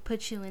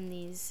 put you in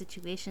these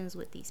situations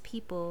with these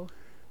people,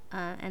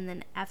 and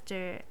then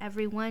after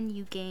every one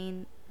you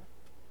gain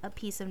a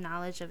piece of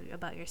knowledge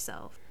about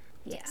yourself.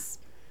 Yes,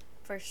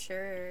 for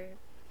sure.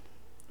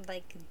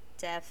 Like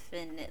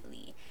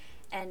definitely.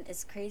 And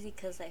it's crazy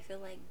because I feel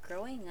like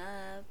growing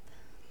up,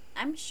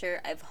 I'm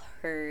sure I've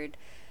heard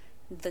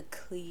the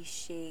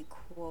cliche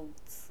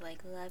quotes like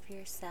love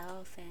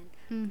yourself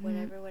and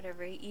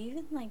whatever,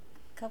 even like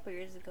a couple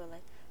years ago,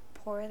 like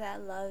pour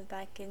that love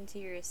back into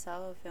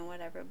yourself and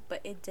whatever,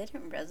 but it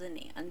didn't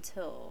resonate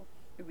until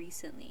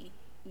recently,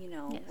 you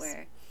know, Yes.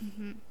 where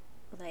Mm-hmm.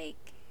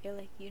 like you're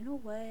like, you know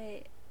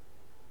what,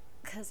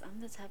 because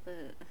I'm the type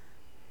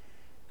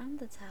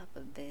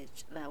of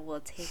bitch that will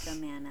take a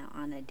man out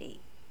on a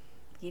date,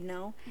 you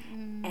know?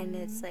 And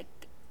it's like,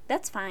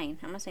 that's fine.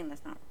 I'm not saying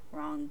that's not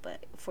wrong,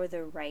 but for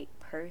the right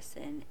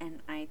person.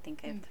 And I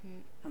think I've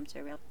come to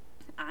realize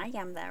I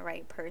am that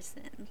right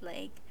person.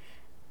 Like,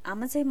 I'm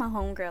gonna take my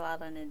homegirl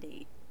out on a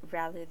date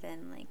rather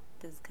than like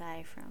this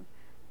guy from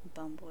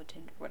Bumble,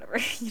 Tinder, whatever,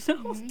 you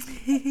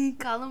know?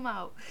 Call him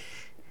out.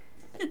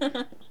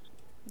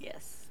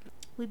 Yes.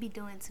 We be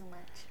doing too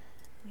much.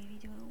 We be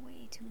doing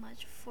way too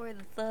much for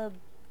the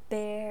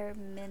bare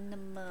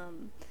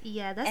minimum.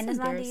 Yeah, that's and it's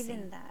embarrassing. not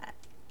even that.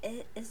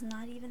 It is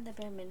not even the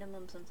bare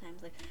minimum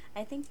sometimes. Like,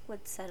 I think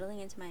what's settling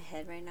into my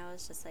head right now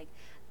is just like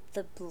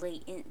the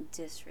blatant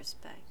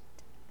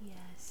disrespect.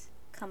 Yes.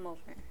 Come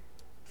over.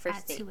 First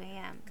At date. 2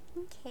 a.m.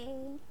 Okay.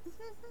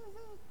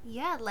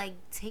 Yeah, like,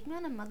 take me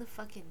on a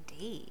motherfucking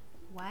date.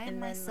 Why And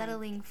am I then,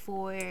 settling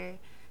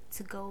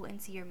to go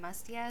into your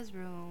musty ass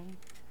room?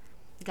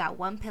 Got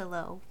one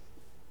pillow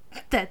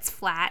that's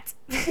flat.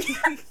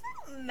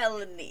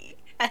 Melanie,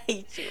 I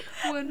hate you.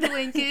 One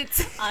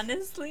blanket.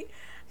 Honestly,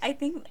 I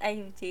think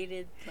I've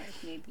dated like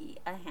maybe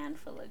a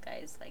handful of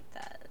guys like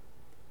that.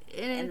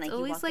 And it's like, you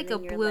always walk like in a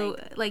and you're blue,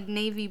 like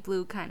navy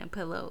blue kind of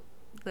pillow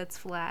that's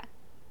flat.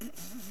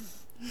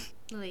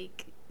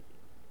 Like,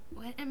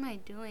 what am I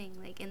doing?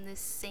 Like, in this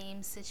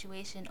same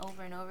situation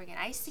over and over again.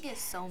 I used to get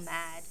so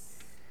mad.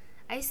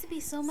 I used to be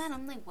so mad.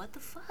 I'm like, what the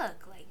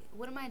fuck? Like,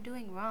 what am I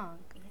doing wrong?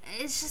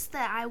 It's just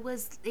that I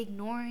was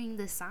ignoring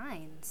the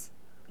signs.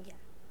 Yeah.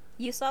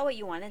 You saw what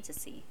you wanted to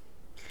see.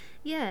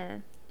 Yeah.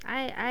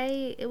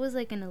 It was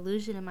like an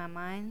illusion in my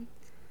mind.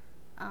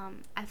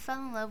 I fell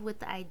in love with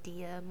the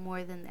idea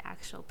more than the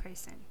actual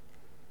person.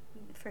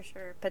 For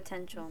sure.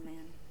 Potential,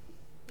 man.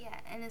 Yeah,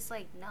 and it's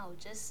like, no,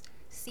 just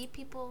see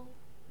people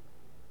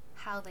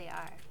how they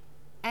are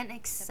and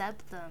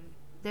accept them.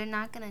 They're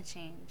not gonna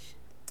change.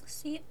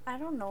 See, I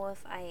don't know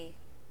if I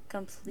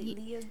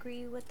completely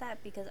agree with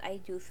that because I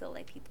do feel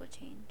like people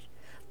change.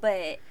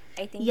 But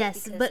I think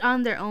Yes, because, but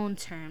on their own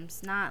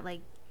terms, not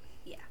like,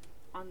 yeah,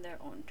 on their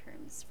own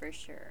terms for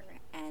sure.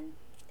 And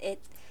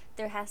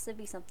there has to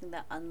be something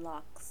that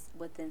unlocks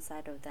what's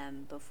inside of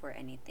them before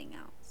anything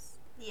else.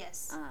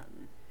 yes.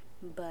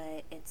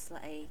 But it's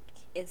like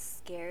it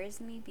scares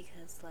me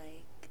because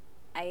like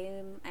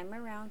I'm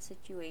around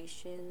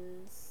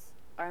situations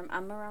or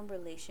I'm around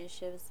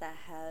relationships that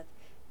have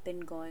been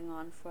going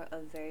on for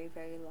a very,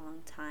 very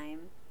long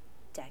time,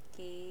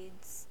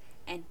 decades,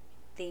 and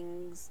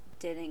things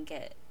didn't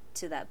get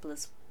to that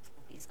blissful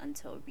place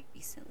until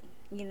recently,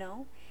 you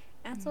know?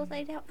 And so it's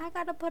like, I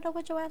gotta put up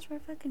with your ass for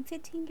fucking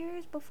 15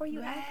 years before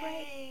you act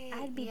right.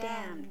 I'd be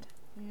damned.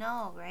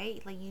 No,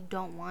 right? Like, you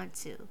don't want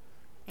to.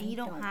 And you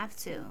don't have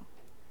to.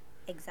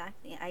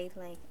 Exactly.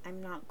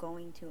 I'm not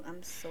going to.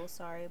 I'm so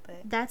sorry,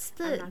 but That's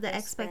I'm the not gonna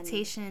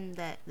expectation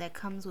that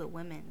comes with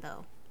women,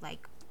 though.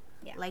 Like,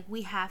 Yeah. like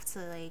we have to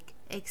like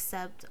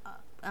accept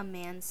a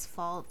man's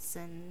faults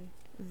and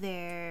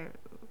their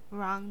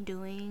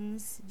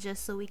wrongdoings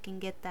just so we can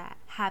get that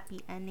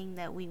happy ending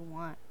that we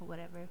want or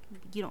whatever.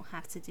 You don't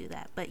have to do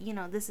that, but you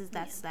know, that's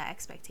that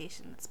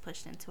expectation that's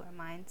pushed into our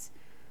minds.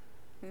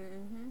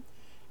 Mm-hmm.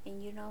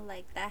 And you know,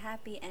 like, that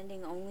happy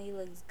ending only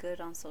looks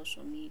good on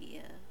social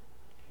media.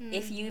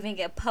 If you even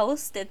get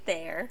posted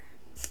there.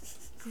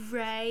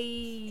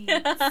 Right.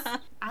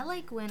 I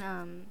like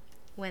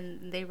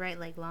when they write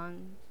like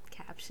long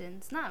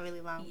captions. Not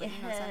really long, but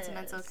you know,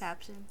 sentimental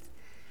captions.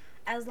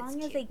 As long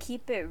as they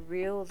keep it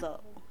real, though.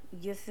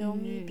 You feel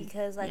me?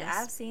 Because, like, Yes.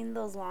 I've seen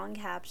those long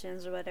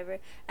captions or whatever,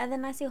 and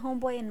then I see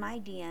homeboy in my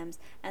DMs,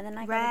 and then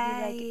I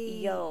gotta be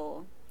like,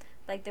 yo.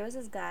 Like, there was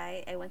this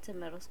guy I went to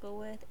middle school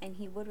with, and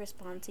he would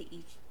respond to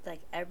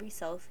every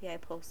selfie I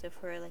posted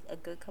for, like, a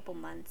good couple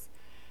months.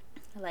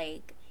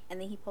 Like, and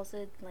then he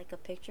posted, like, a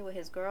picture with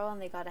his girl, and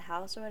they got a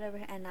house or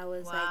whatever, and I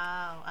was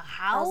wow, a I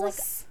house?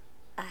 was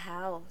like, a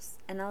house.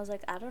 And I was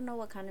like, I don't know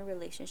what kind of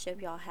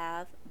relationship y'all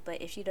have,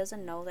 but if she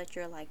doesn't know that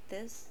you're like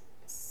this,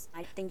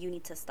 I think you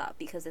need to stop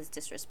because it's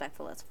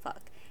disrespectful as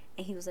fuck.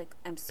 And he was like,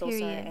 I'm so sorry.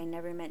 Period. I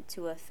never meant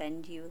to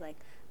offend you. Like,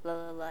 la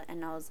la la.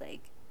 And I was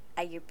like,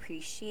 I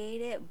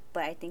appreciate it,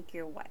 but I think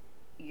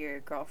your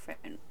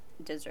girlfriend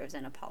deserves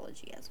an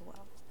apology as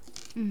well.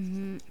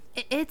 Mm-hmm.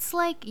 It's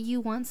like you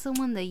want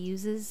someone that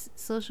uses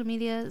social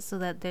media so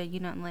that they're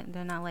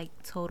they're not like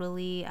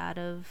totally out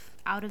of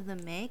the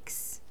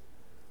mix.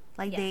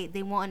 Like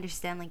they won't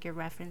understand like your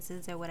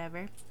references or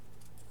whatever.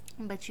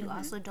 But you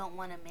also don't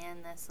want a man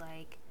that's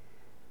like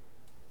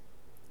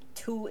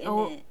too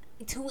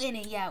in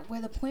it. Yeah.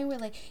 Where the point where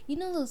like, you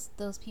know,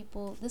 those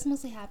people, this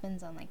mostly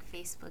happens on like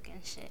Facebook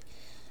and shit.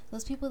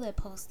 Those people that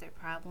post their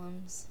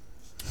problems.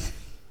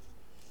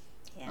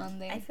 Yeah. On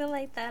there. I feel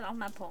like that on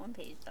my poem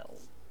page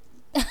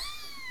though.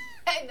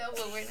 I know,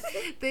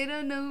 but they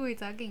don't know who we're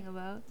talking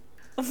about.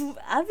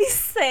 I be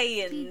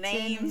saying He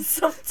names didn't.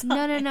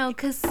 sometimes. No,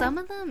 because some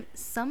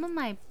of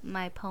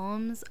my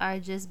poems are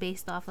just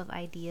based off of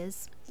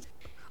ideas.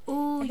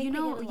 Oh, I think you we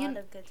know, hit a lot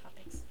of good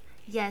topics.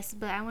 yes,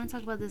 but I want to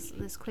talk about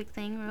this quick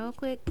thing real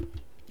quick,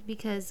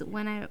 because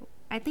when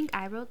I think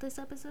I wrote this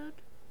episode,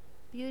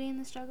 Beauty in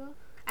the Struggle.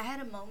 I had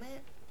a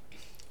moment,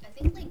 I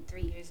think like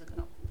 3 years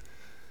ago,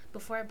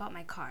 before I bought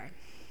my car,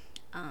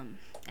 and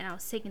I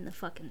was taking the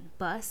fucking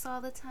bus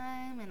all the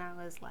time, and I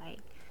was like,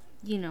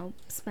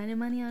 spending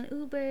money on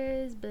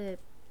Ubers, but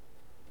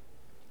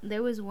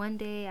there was one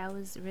day I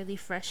was really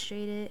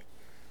frustrated,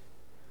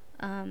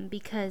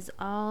 because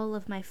all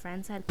of my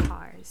friends had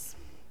cars,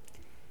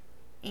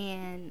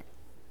 and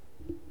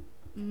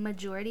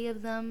majority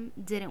of them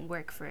didn't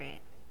work for it.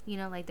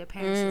 Like their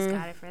parents just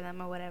got it for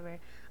them or whatever.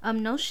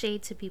 No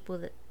shade to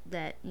people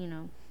that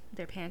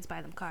their parents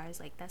buy them cars.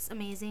 Like, that's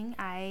amazing.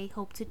 I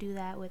hope to do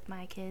that with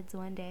my kids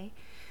one day.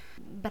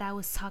 But I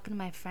was talking to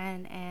my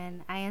friend,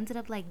 and I ended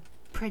up like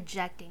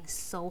projecting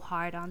so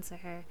hard onto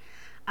her.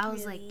 I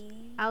was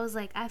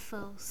like, I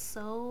feel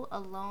so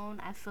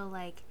alone. I feel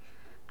like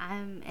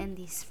I'm in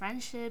these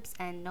friendships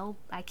and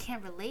I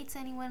can't relate to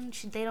anyone.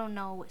 They don't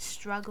know what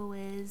struggle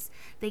is.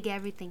 They get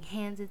everything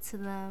handed to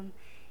them.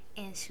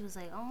 And she was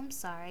like, oh, I'm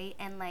sorry.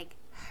 And like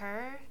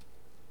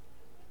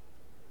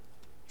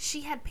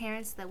she had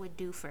parents that would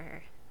do for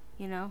her,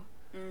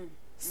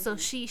 So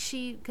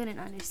she couldn't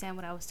understand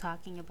what I was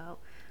talking about.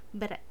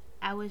 But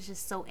I was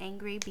just so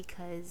angry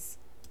because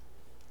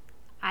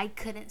I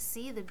couldn't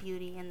see the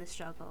beauty in the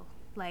struggle.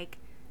 Like,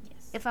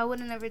 if I would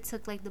have never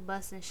took like the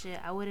bus and shit,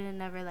 I would have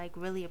never like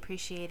really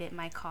appreciated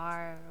my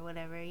car or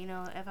whatever.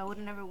 If I would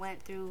have never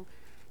went through,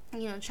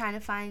 trying to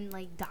find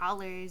like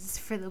dollars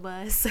for the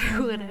bus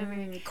or whatever,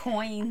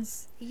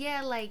 coins.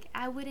 Yeah, like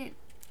I wouldn't.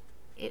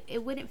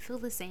 It wouldn't feel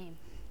the same,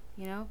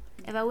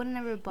 If I would have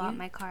never bought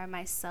my car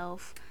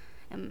myself,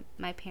 and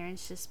my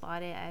parents just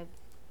bought it,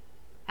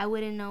 I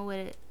wouldn't know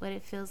what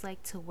it feels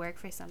like to work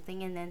for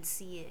something and then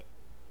see it,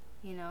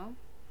 Yeah.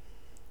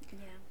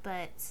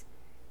 But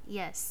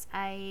yes,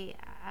 I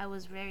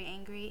was very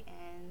angry,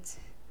 and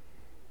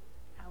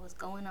I was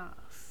going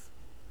off,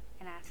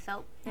 and I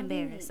felt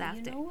embarrassed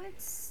after.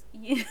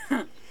 You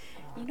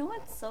know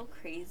what's so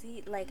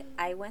crazy? Like,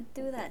 I went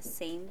through that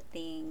same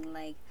thing.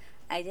 Like,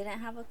 I didn't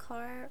have a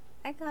car.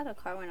 I got a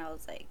car when I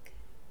was like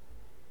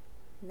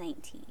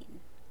 19.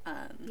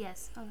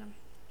 Yes. Okay.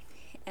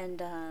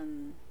 And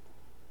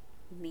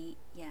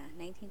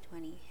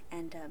 1920,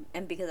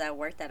 and because I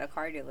worked at a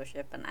car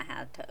dealership and I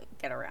had to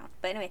get around.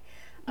 But anyway,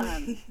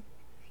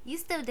 you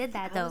still did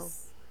that though.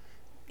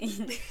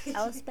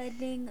 I was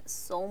spending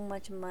so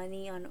much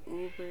money on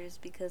Ubers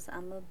because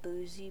I'm a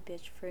bougie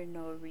bitch for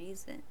no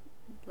reason.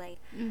 Like,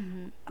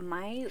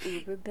 my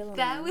Uber bill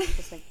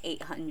was like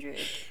 $800.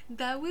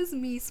 That was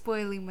me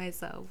spoiling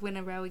myself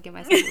whenever I would get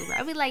myself Uber.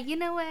 I'd be like, you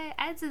know what?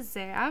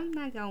 I'm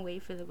not gonna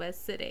wait for the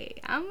bus today.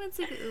 I'm gonna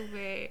take an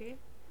Uber.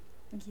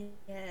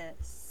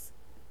 Yes,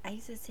 I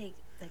used to take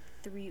like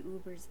 3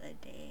 Ubers a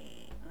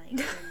day,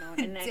 like,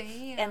 and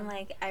Damn. and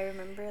like I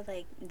remember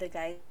like the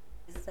guys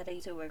that I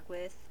used to work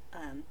with,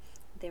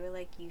 they were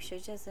like, you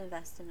should just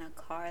invest in a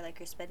car, like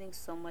you're spending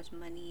so much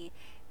money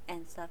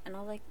and stuff, and I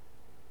was like,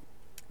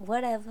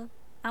 whatever,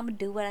 I'm gonna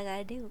do what I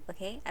gotta do,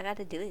 okay, I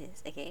gotta do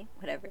this, okay,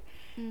 whatever.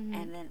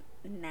 And then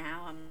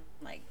now I'm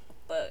like,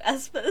 fuck, I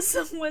spent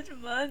so much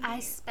money.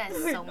 I spent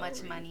so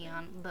much money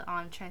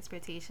on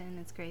transportation.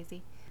 It's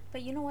crazy.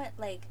 But you know what,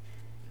 like,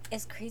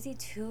 it's crazy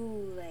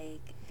too,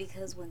 like,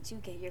 because once you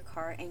get your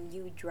car and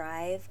you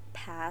drive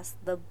past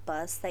the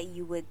bus that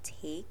you would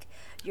take,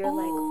 you're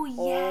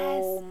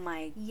oh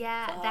my god.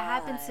 Yeah, that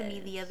happened to me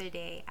the other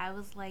day. I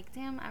was like,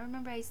 damn, I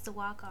remember I used to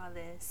walk all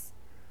this.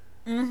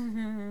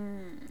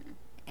 And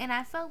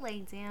I felt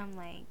like, damn,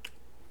 like,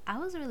 I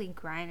was really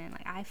grinding.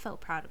 Like, I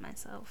felt proud of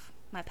myself,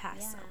 my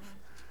past self.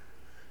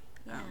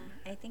 Yeah,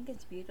 I think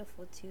it's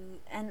beautiful too,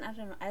 and I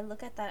don't know, I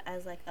look at that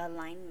as like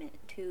alignment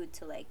too,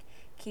 to like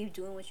keep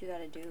doing what you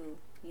gotta do,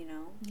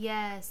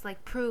 Yes,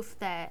 like proof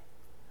that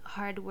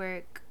hard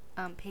work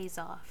pays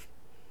off.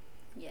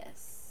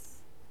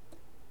 Yes.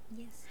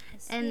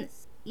 And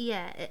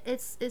yeah,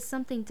 it's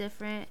something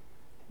different.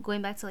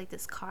 Going back to like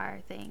this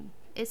car thing,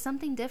 it's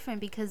something different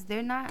because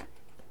they're not,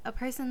 a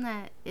person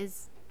that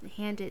is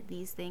handed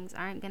these things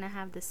aren't gonna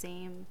have the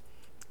same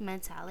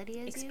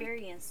mentality as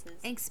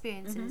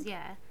experiences.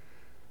 Yeah.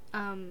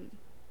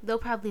 They'll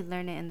probably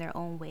learn it in their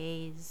own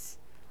ways.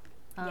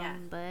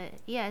 But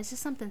yeah, it's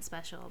just something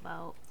special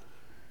about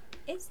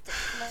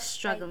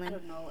struggling. I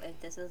don't know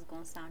if this is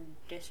gonna sound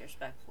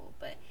disrespectful,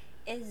 but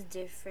it's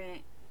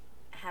different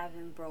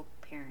having broke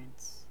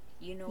parents.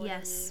 You know what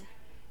I mean?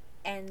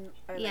 And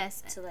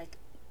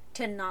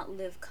to not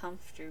live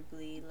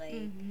comfortably.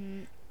 Like,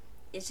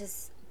 it's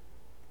just,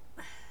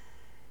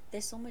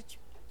 there's so much.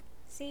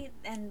 See,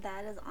 and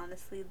that is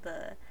honestly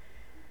the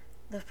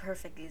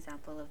perfect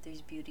example of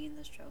there's beauty in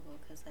the struggle,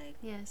 because like,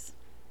 yes,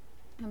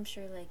 I'm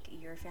sure like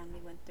your family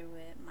went through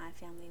it, my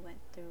family went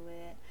through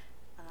it,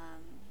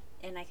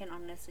 and I can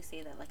honestly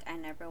say that like I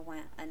never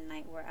went a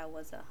night where I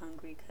wasn't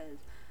hungry, because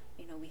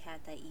we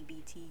had that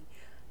EBT,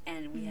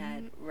 and we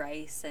had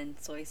rice and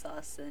soy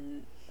sauce,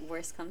 and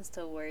worst comes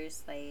to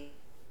worst, like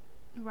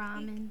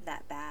Ramen.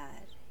 that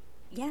bad.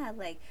 Yeah,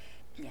 like,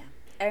 yeah.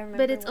 I remember.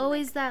 But it's when,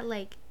 always like, that,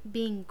 like,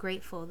 being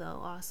grateful,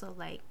 though, also,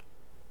 like,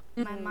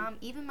 my Mhm. mom,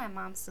 even my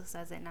mom still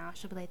says it now.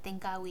 She'll be like,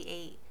 thank God we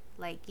ate.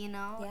 Like, you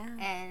know? Yeah.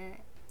 And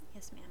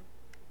Yes,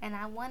 ma'am.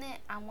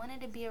 I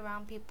wanted to be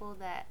around people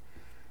that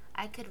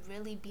I could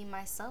really be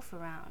myself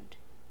around.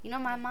 You know,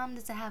 my mom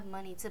doesn't have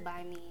money to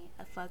buy me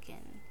a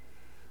fucking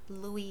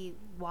Louis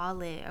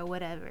wallet or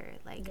whatever.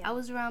 Like, Yeah. I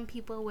was around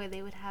people where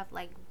they would have,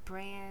 like,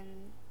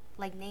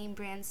 name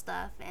brand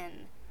stuff,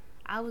 and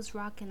I was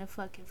rocking a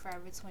fucking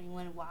Forever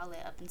 21 wallet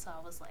up until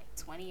I was, like,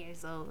 20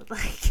 years old.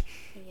 Like,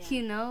 Yeah.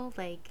 you know,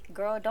 like,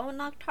 Girl, don't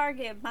knock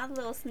Target. My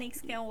little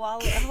snakeskin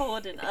wallet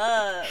holding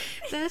up.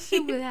 that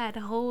shit would had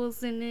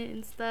holes in it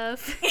and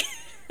stuff.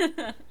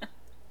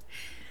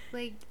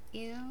 Like,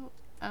 you know,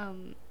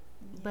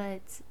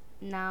 but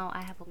now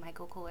I have a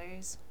Michael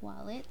Kors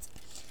wallet.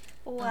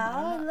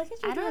 Wow, look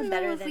at you doing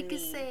better than me. Could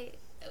say,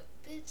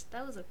 bitch,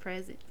 that was a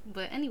present.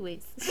 But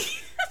anyways,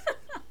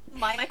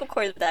 My Michael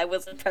Kors bag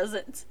was a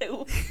present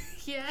too,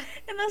 yeah,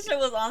 and that shit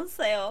was on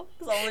sale.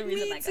 It's the only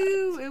reason me I got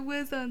too. It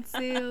was on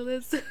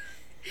sale.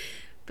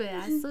 But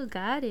I still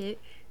got it.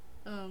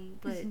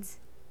 But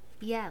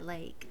yeah,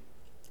 like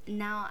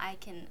now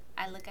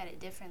I look at it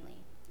differently.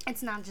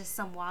 It's not just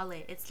some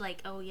wallet. It's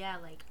like, oh yeah,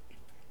 like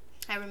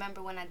I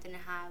remember when I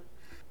didn't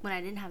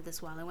have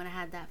this wallet, when I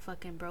had that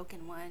fucking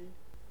broken one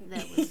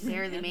that was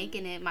barely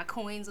making it. My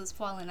coins was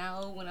falling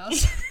out when I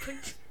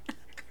was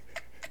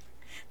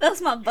That's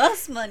my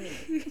bus money.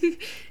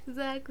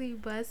 exactly,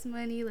 bus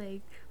money, like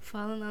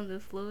falling on the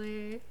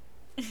floor.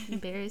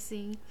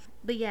 Embarrassing.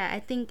 But yeah, I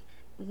think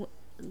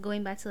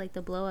going back to like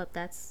the blow up,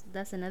 that's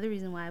another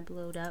reason why I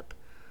blowed up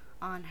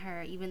on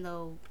her, even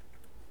though,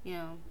 you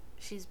know,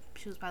 she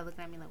was probably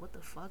looking at me like, what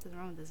the fuck is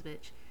wrong with this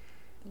bitch?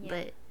 Yeah.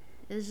 But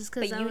it was just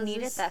because But you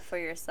needed that for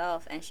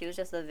yourself, and she was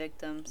just a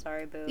victim.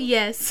 Sorry, boo.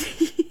 Yes.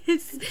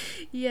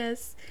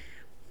 Yes.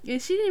 And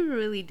she didn't even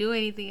really do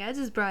anything. I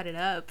just brought it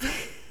up.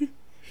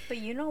 But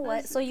you know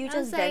what? So you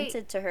just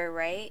vented to her,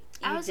 right?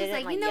 I was just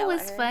like, you know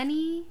what's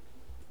funny?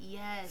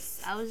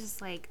 Yes. I was just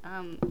like,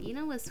 you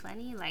know what's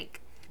funny? Like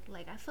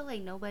I feel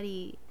like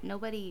nobody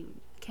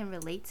can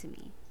relate to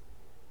me.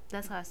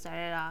 That's how I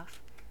started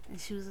off. And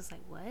she was just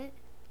like, what?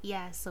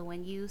 Yeah, so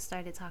when you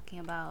started talking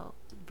about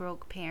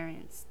broke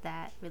parents,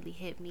 that really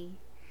hit me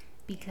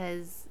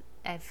because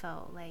I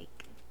felt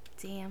like,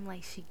 damn,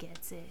 like she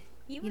gets it.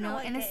 You know,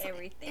 and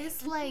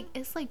it's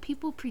like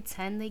people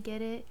pretend they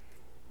get it,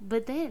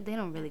 but they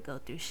don't really go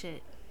through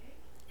shit.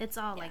 It's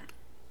all like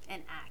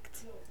an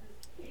act.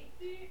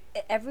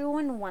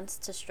 Everyone wants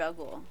to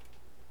struggle,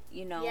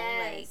 you know,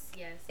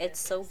 it's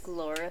so yes.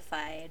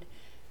 glorified.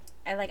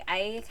 And like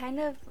I kind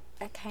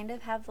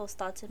of have those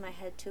thoughts in my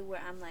head too,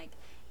 where I'm like,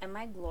 am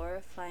I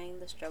glorifying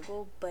the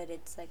struggle? But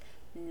it's like,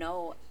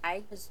 no,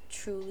 I just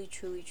truly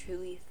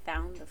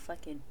found the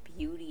fucking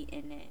beauty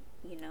in it,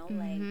 you know?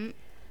 Like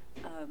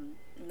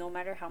no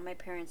matter how my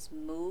parents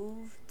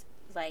moved,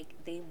 like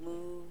they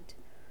moved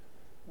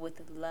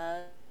with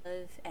love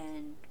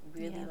and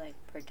really like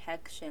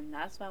protection.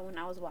 That's why when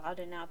I was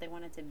wilding out, they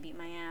wanted to beat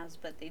my ass,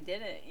 but they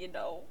didn't, you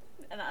know.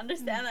 And I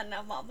understand that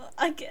now, Mama.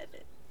 I get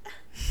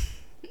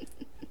it.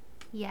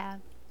 Yeah.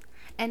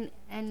 And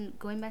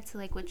going back to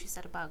like what you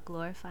said about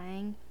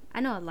glorifying, I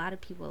know a lot of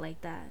people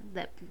like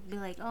that be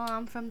like, oh,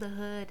 I'm from the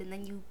hood, and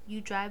then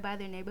you drive by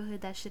their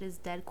neighborhood, that shit is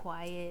dead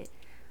quiet.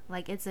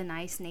 Like, it's a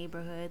nice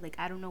neighborhood. Like,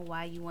 I don't know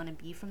why you want to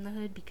be from the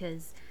hood,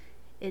 because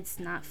it's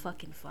not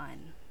fucking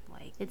fun.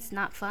 Like, it's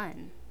not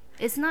fun.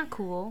 It's not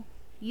cool.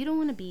 You don't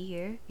want to be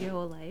here your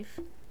whole life.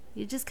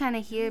 You're just kind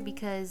of here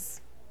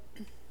because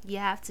you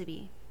have to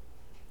be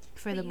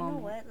for the moment.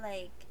 You know what?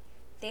 Like,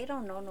 they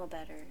don't know no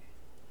better.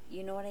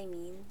 You know what I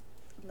mean?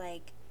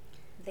 Like,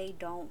 they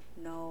don't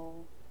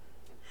know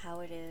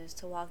how it is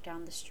to walk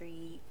down the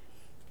street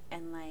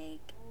and,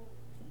 like,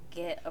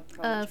 get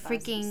approached by some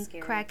freaking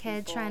scary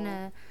crackhead people. trying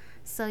to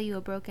sell you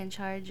a broken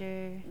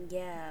charger.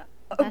 Yeah.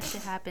 That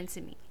shit happened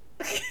to me.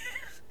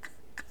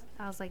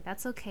 I was like,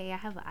 that's okay, I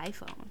have an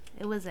iPhone.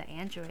 It was an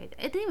Android.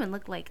 It didn't even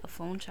look like a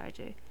phone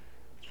charger.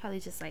 It's probably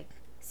just like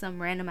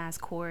some random ass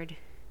cord.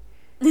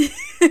 He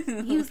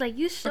was like,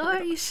 you sure? I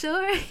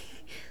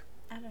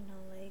don't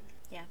know, like,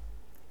 yeah.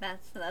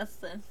 That's the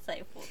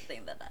insightful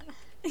thing that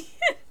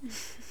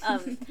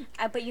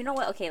but you know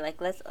what? Okay, like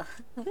let's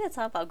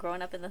talk about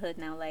growing up in the hood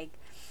now. Like,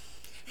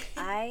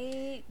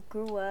 I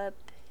grew up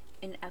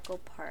in Echo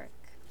Park,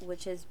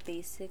 which is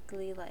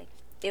basically like,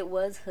 it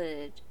was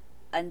hood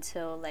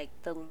until like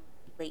the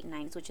late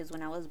 90s, which is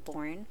when I was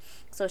born.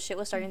 So shit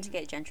was starting to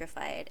get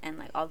gentrified, and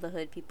like all the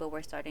hood people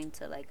were starting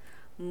to like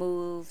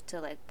move to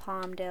like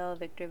Palmdale,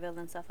 Victorville,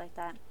 and stuff like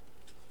that.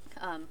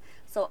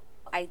 So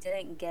I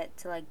didn't get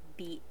to like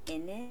be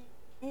in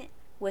it,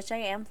 which I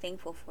am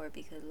thankful for,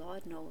 because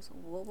Lord knows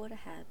what would have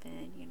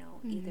happened, you know,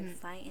 either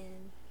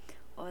fighting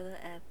or the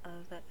F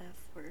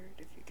word,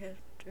 if you get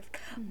drift.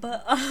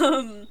 But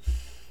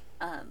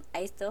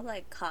I still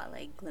like caught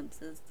like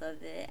glimpses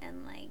of it,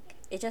 and like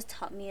it just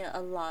taught me a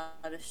lot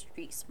of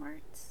street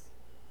smarts,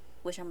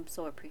 which I'm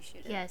so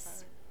appreciative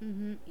Yes. of.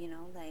 You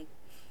know, like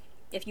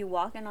if you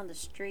walking on the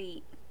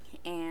street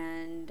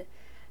and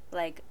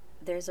like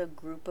there's a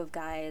group of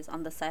guys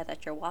on the side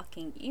that you're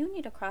walking, you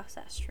need to cross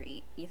that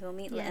street. You feel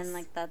me? Yes. And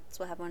like that's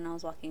what happened when I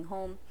was walking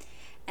home,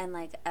 and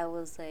like I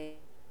was like,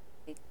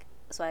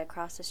 so I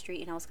crossed the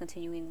street and I was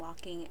continuing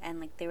walking, and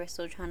like they were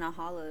still trying to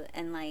holler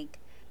and like,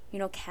 you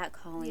know,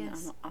 catcalling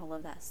Yes. and all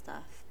of that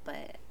stuff.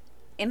 But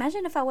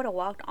imagine if I would have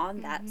walked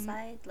on that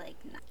side, like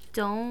nah.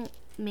 Don't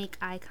make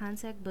eye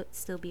contact, but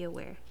still be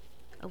aware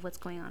of what's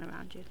going on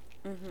around you.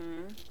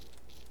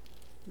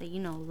 That, you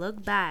know,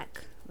 look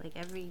back like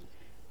every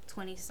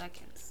 20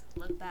 seconds.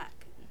 Look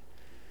back.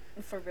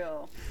 For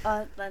real.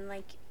 Then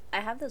like I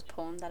have this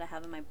poem that I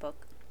have in my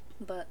book,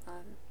 but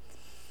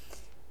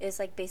it's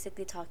like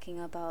basically talking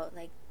about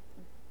like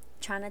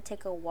trying to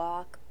take a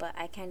walk, but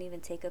I can't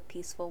even take a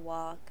peaceful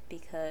walk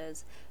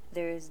because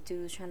there's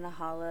dudes trying to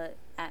holler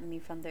at me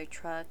from their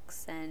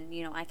trucks, and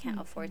you know I can't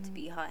afford to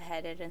be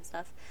hot-headed and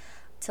stuff.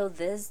 To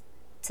this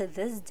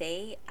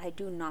day, I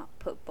do not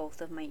put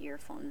both of my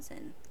earphones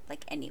in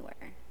like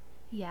anywhere.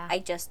 Yeah. I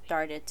just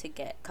started to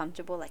get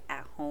comfortable like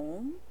at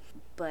home,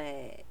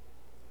 but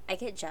I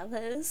get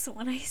jealous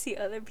when I see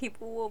other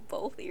people with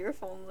both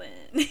earphones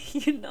in.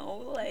 You know,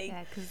 like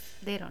Yeah, because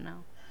they don't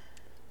know.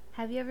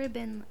 Have you ever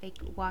been like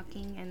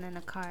walking and then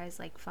a car is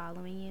like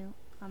following you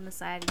on the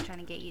side and trying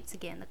to get you to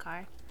get in the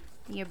car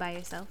and you're by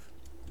yourself?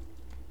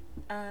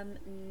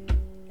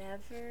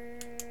 never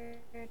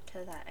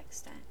to that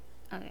extent.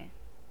 Okay.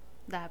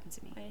 That happened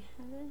to me. I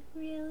haven't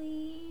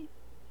really.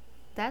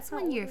 That's How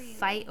when old your were you?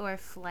 fight or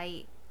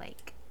flight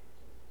like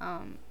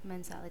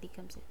mentality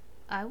comes in.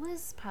 I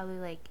was probably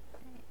like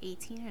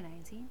 18 or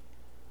 19.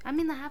 I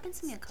mean, that happened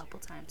to me a couple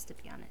times, to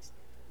be honest.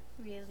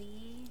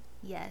 Really?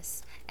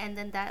 Yes. And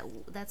then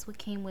that's what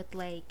came with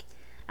like,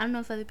 I don't know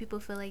if other people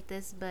feel like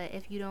this, but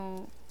if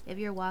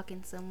you're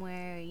walking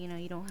somewhere, you know,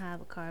 you don't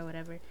have a car or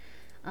whatever,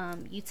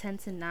 you tend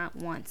to not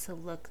want to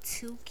look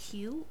too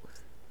cute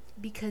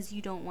because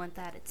you don't want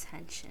that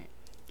attention.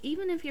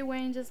 Even if you're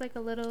wearing just like a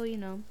little, you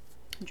know,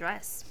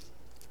 dress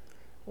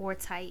or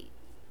tight.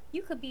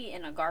 You could be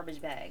in a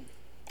garbage bag.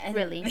 And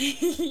Really?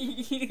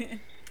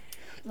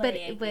 but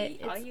but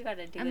all it's, you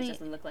gotta do I is mean,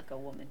 just look like a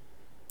woman.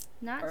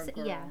 not Or a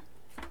girl. yeah.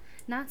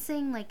 Not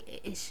saying like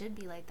it should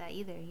be like that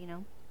either, you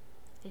know.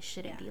 It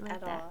shouldn't be like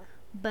at that. all.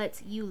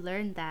 But you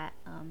learn that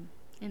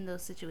in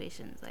those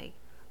situations, like,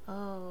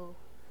 oh,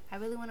 I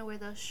really want to wear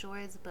those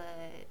shorts, but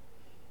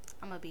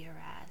I'm gonna be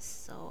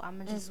harassed, so I'm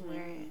gonna just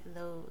wear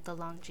the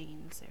long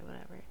jeans or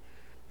whatever.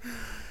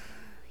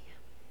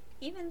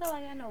 Even though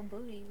I got no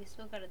booty, we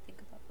still gotta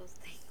think about those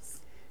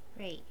things.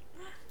 Right.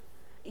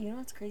 You know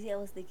what's crazy? I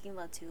was thinking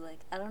about too. Like,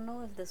 I don't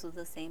know if this was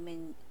the same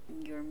in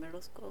your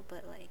middle school,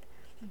 but like,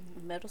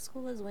 middle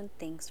school is when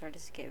things started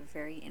to get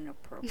very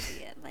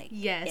inappropriate. Like,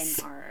 Yes.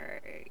 in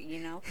our, you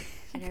know.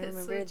 And I That's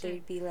so remember true.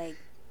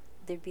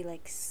 there'd be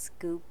like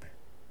scooping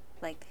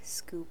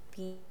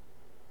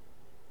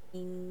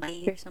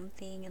or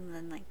something, and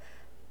then like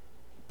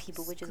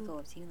people would just go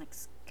up to you and like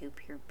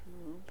scoop your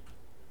boob.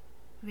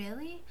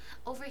 Really?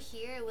 Over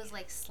here, it was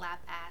like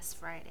Slap Ass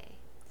Friday.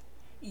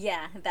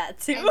 Yeah, that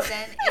too. And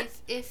then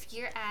if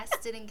your ass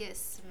didn't get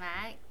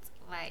smacked,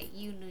 like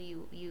you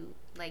knew you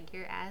like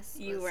your ass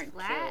You was weren't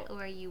flat cute.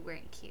 or you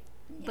weren't cute.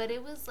 Yeah. But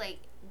it was like,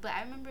 but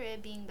I remember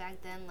it being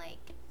back then. Like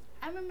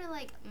I remember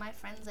like my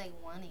friends like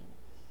wanting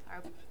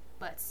our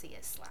butts to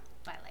get slapped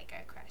by like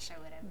our crush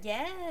or whatever.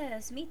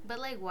 Yes, me But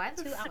like, why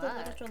the too. I fuck?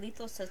 was little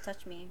Cholitos to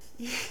touch me.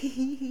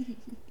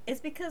 It's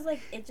because like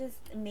it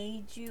just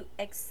made you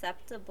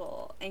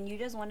acceptable, and you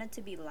just wanted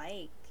to be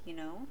liked, you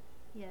know.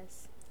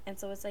 Yes. And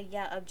so it's like,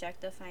 yeah,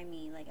 objectify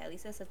me, like at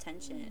least it's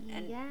attention,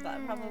 and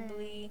that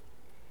probably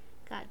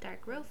got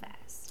dark real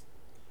fast.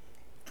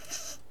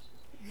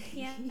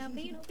 yeah,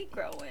 but you know, be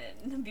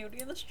growing, beauty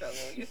in the struggle.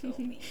 You feel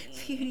me?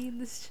 Beauty in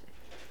the street.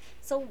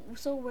 So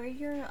where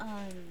you're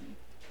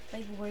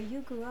like where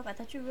you grew up? I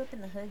thought you grew up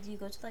in the hood. Do you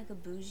go to like a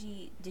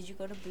bougie? Did you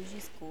go to bougie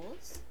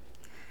schools?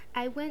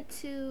 I went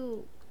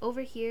to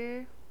over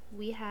here.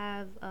 We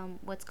have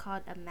what's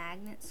called a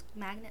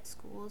magnet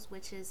schools,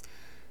 which is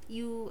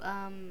you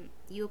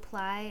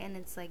apply and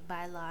it's like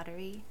by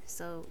lottery,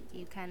 so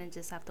you kind of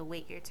just have to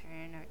wait your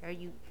turn, or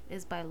you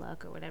is by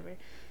luck or whatever.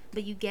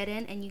 But you get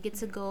in and you get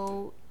to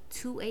go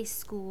to a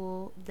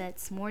school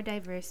that's more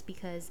diverse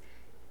because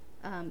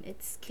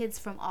it's kids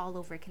from all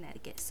over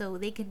Connecticut. So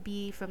they could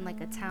be from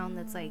like a town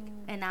that's like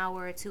an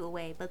hour or two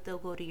away, but they'll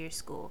go to your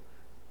school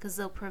because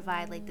they'll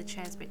provide like the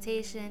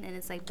transportation and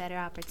it's like better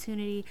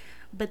opportunity.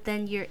 But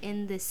then you're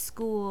in this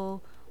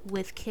school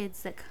with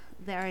kids that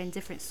are in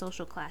different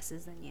social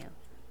classes than you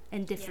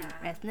and different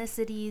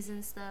ethnicities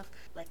and stuff.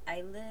 Like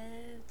I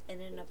lived in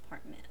an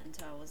apartment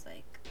until I was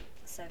like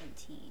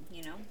 17,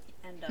 you know,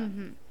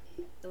 and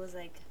it was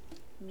like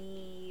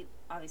me,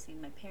 obviously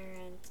my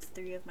parents,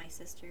 3 of my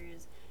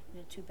sisters in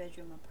a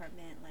 2-bedroom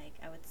apartment. Like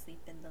I would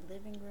sleep in the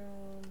living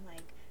room,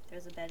 like There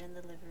was a bed in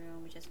the living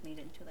room. We just made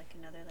it into like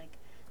another like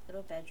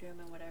little bedroom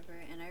and whatever.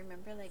 And I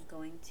remember like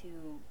going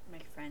to my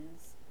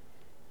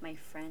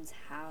friend's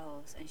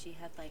house, and she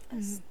had like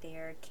a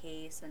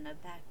staircase and a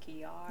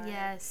backyard.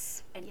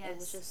 Yes. And it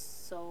was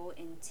just so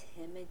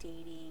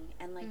intimidating.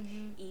 And like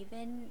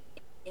even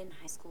in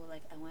high school,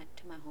 like I went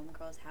to my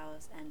homegirl's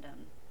house, and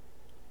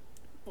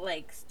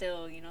like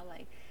still, you know,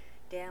 like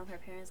damn, her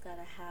parents got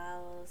a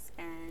house,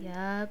 and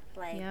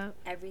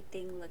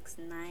everything looks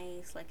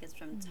nice, like it's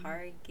from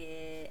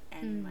Target,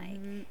 and like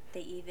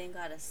they even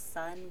got a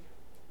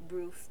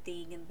sunroof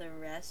thing in the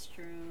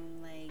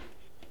restroom. Like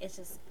it's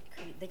just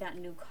they got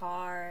new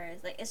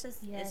cars. Like it's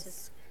just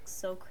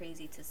so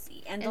crazy to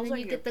see. And those are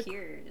your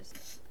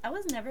peers. I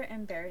was never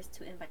embarrassed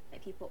to invite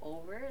people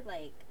over.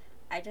 Like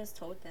I just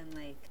told them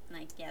like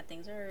yeah,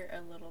 things are a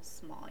little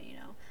small, you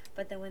know.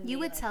 But then when you they,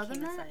 would like, tell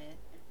them that,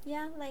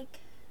 yeah, like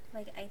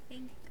I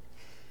think,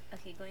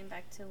 okay, going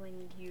back to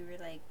when you were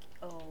like,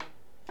 oh,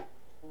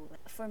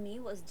 for me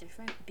it was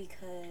different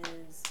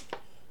because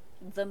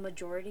the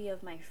majority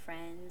of my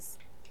friends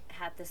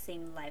had the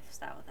same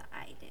lifestyle that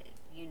I did,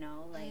 you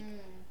know, like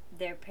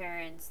their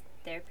parents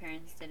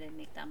didn't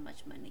make that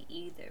much money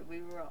either.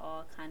 We were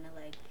all kind of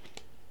like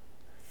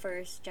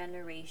first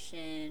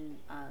generation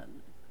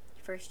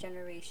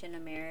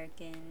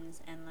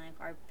Americans, and like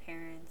our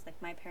parents,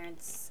 like my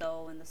parents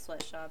sew in the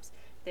sweatshops,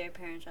 their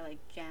parents are like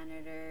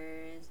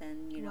janitors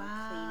and, you know,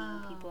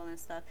 cleaning people and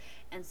stuff.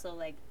 And so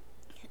like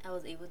I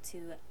was able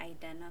to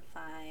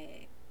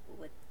identify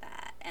with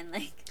that, and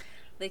like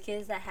the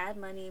kids that had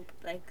money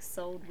like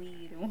sold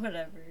weed and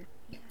whatever.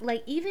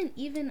 Like even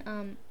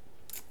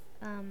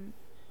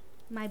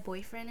my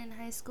boyfriend in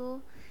high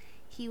school,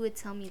 he would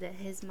tell me that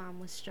his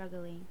mom was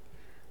struggling,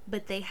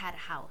 but they had a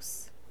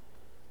house.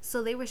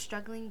 So they were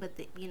struggling, but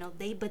they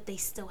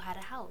still had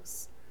a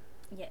house.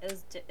 Yeah,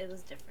 it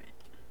was different.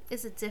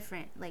 It's a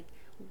different, like,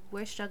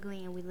 we're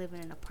struggling and we live in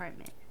an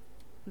apartment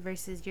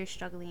versus you're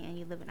struggling and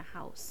you live in a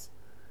house.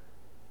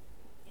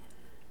 Yeah.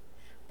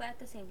 But at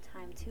the same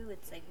time too,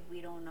 it's like we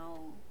don't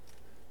know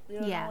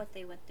what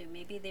they went through.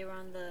 Maybe they were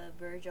on the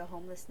verge of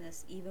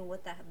homelessness even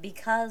with that,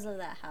 because of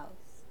that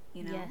house,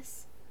 you know?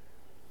 Yes.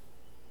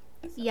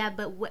 So. Yeah,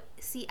 but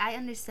I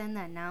understand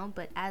that now,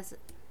 but as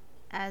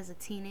a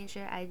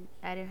teenager, I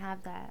didn't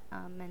have that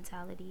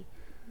mentality.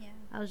 Yeah.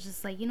 I was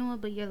just like, you know what,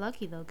 but you're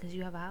lucky though, because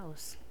you have a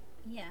house.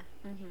 Yeah.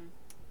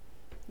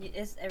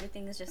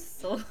 Everything is just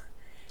so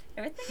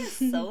everything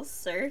is so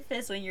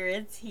surface when you're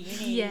a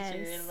teenager.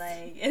 Yes.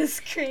 Like it's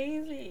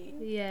crazy.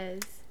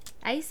 Yes.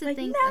 I used to like,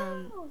 think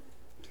no!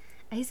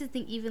 I used to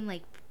think even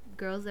like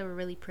girls that were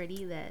really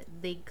pretty, that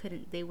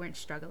they weren't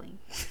struggling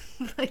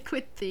like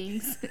with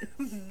things.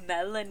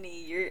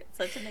 Melanie, you're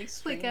such an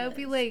extremist. Like I'd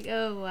be like,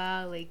 oh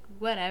wow, like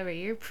whatever,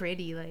 you're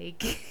pretty,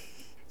 like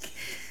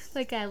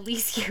like at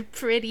least you're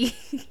pretty.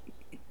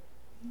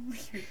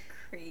 You're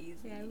crazy.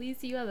 Yeah, at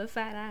least you have a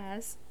fat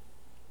ass.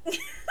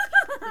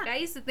 Like, I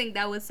used to think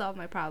that would solve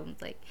my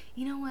problems. Like,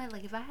 you know what?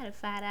 Like, if I had a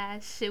fat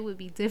ass, shit would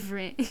be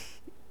different.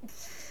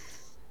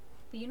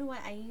 But you know what?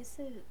 I used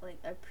to like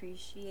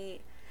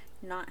appreciate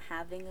not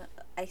having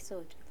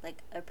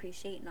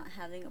appreciate not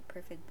having a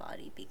perfect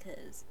body,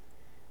 because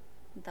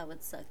that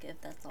would suck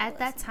if that's all. At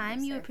that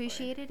time, you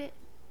appreciated it?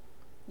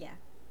 Yeah.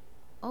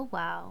 Oh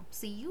wow.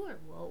 See, you were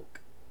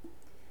woke.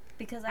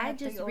 Because I had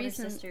three older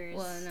sisters.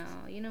 Well,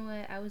 no. You know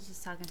what? I was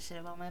just talking shit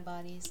about my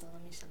body, so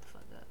let me shut the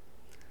fuck up.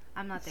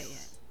 I'm not there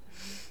yet.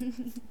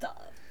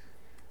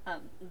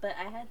 But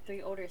I had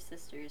 3 older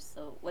sisters,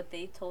 so what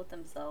they told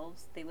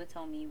themselves, they would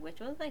tell me, which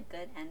was like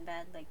good and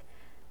bad. Like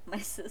my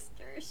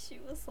sister, she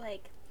was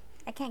like,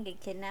 I can't get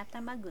kidnapped,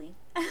 I'm ugly.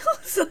 I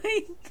was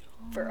like,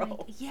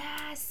 bro.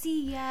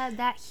 Yeah,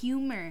 that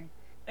humor.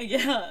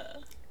 Yeah.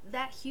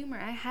 That humor.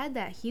 I had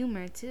that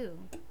humor too.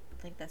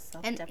 Like that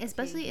self-deprecating. And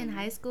especially in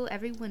high school,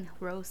 everyone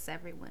roasts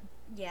everyone.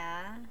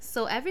 Yeah.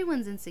 So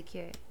everyone's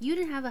insecure. You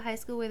didn't have a high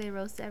school where they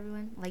roasted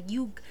everyone? Like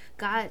you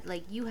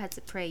had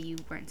to pray you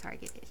weren't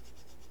targeted.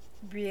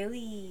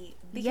 Really?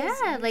 Because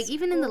like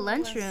even in the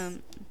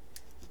lunchroom.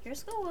 Your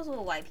school was with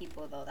white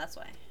people though, that's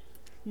why.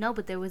 No,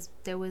 but there was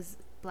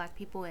black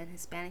people and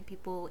Hispanic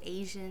people,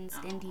 Asians,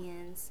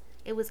 Indians.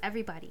 It was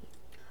everybody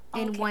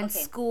in one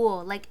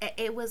school. Like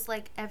it was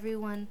like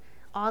everyone,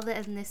 all the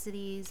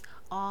ethnicities,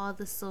 all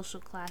the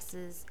social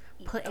classes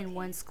put in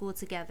one school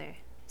together.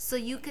 So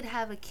you could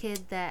have a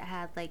kid that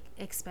had like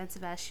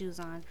expensive ass shoes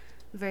on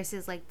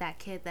versus like that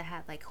kid that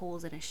had like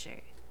holes in his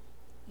shirt.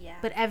 Yeah.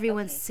 But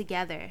everyone's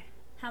together.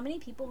 How many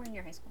people were in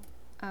your high school?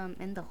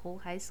 In the whole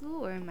high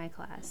school or in my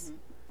class?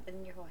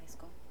 In your whole high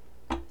school.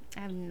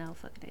 I have no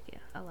fucking idea.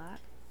 A lot.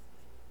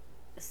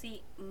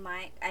 See,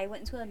 I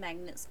went to a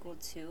magnet school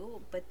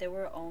too, but there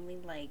were only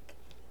like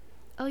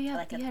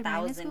like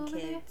 1,000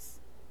 kids.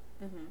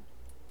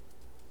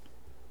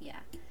 Yeah.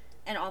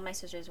 And all my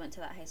sisters went to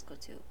that high school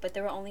too. But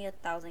there were only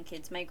 1,000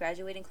 kids. My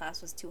graduating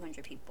class was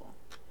 200 people.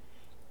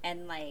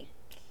 And like,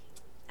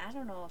 I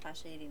don't know if I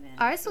should even.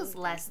 Ours was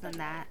less than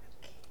that.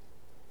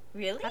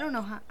 Really? I don't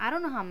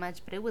know how much,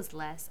 but it was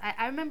less.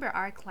 I remember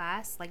our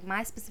class, like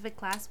my specific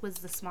class, was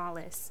the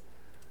smallest.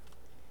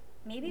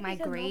 Maybe my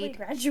because nobody grade.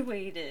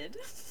 graduated.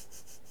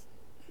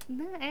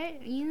 No,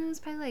 it's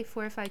probably like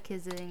 4 or 5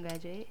 kids that didn't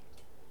graduate.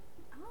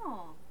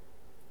 Oh.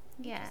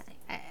 Yeah,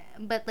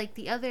 but like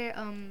the other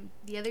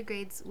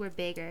grades were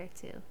bigger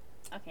too.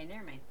 Okay,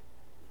 never mind.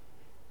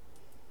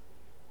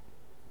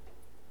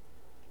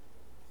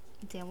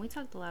 Damn, we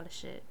talked a lot of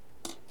shit.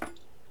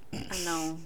 I know.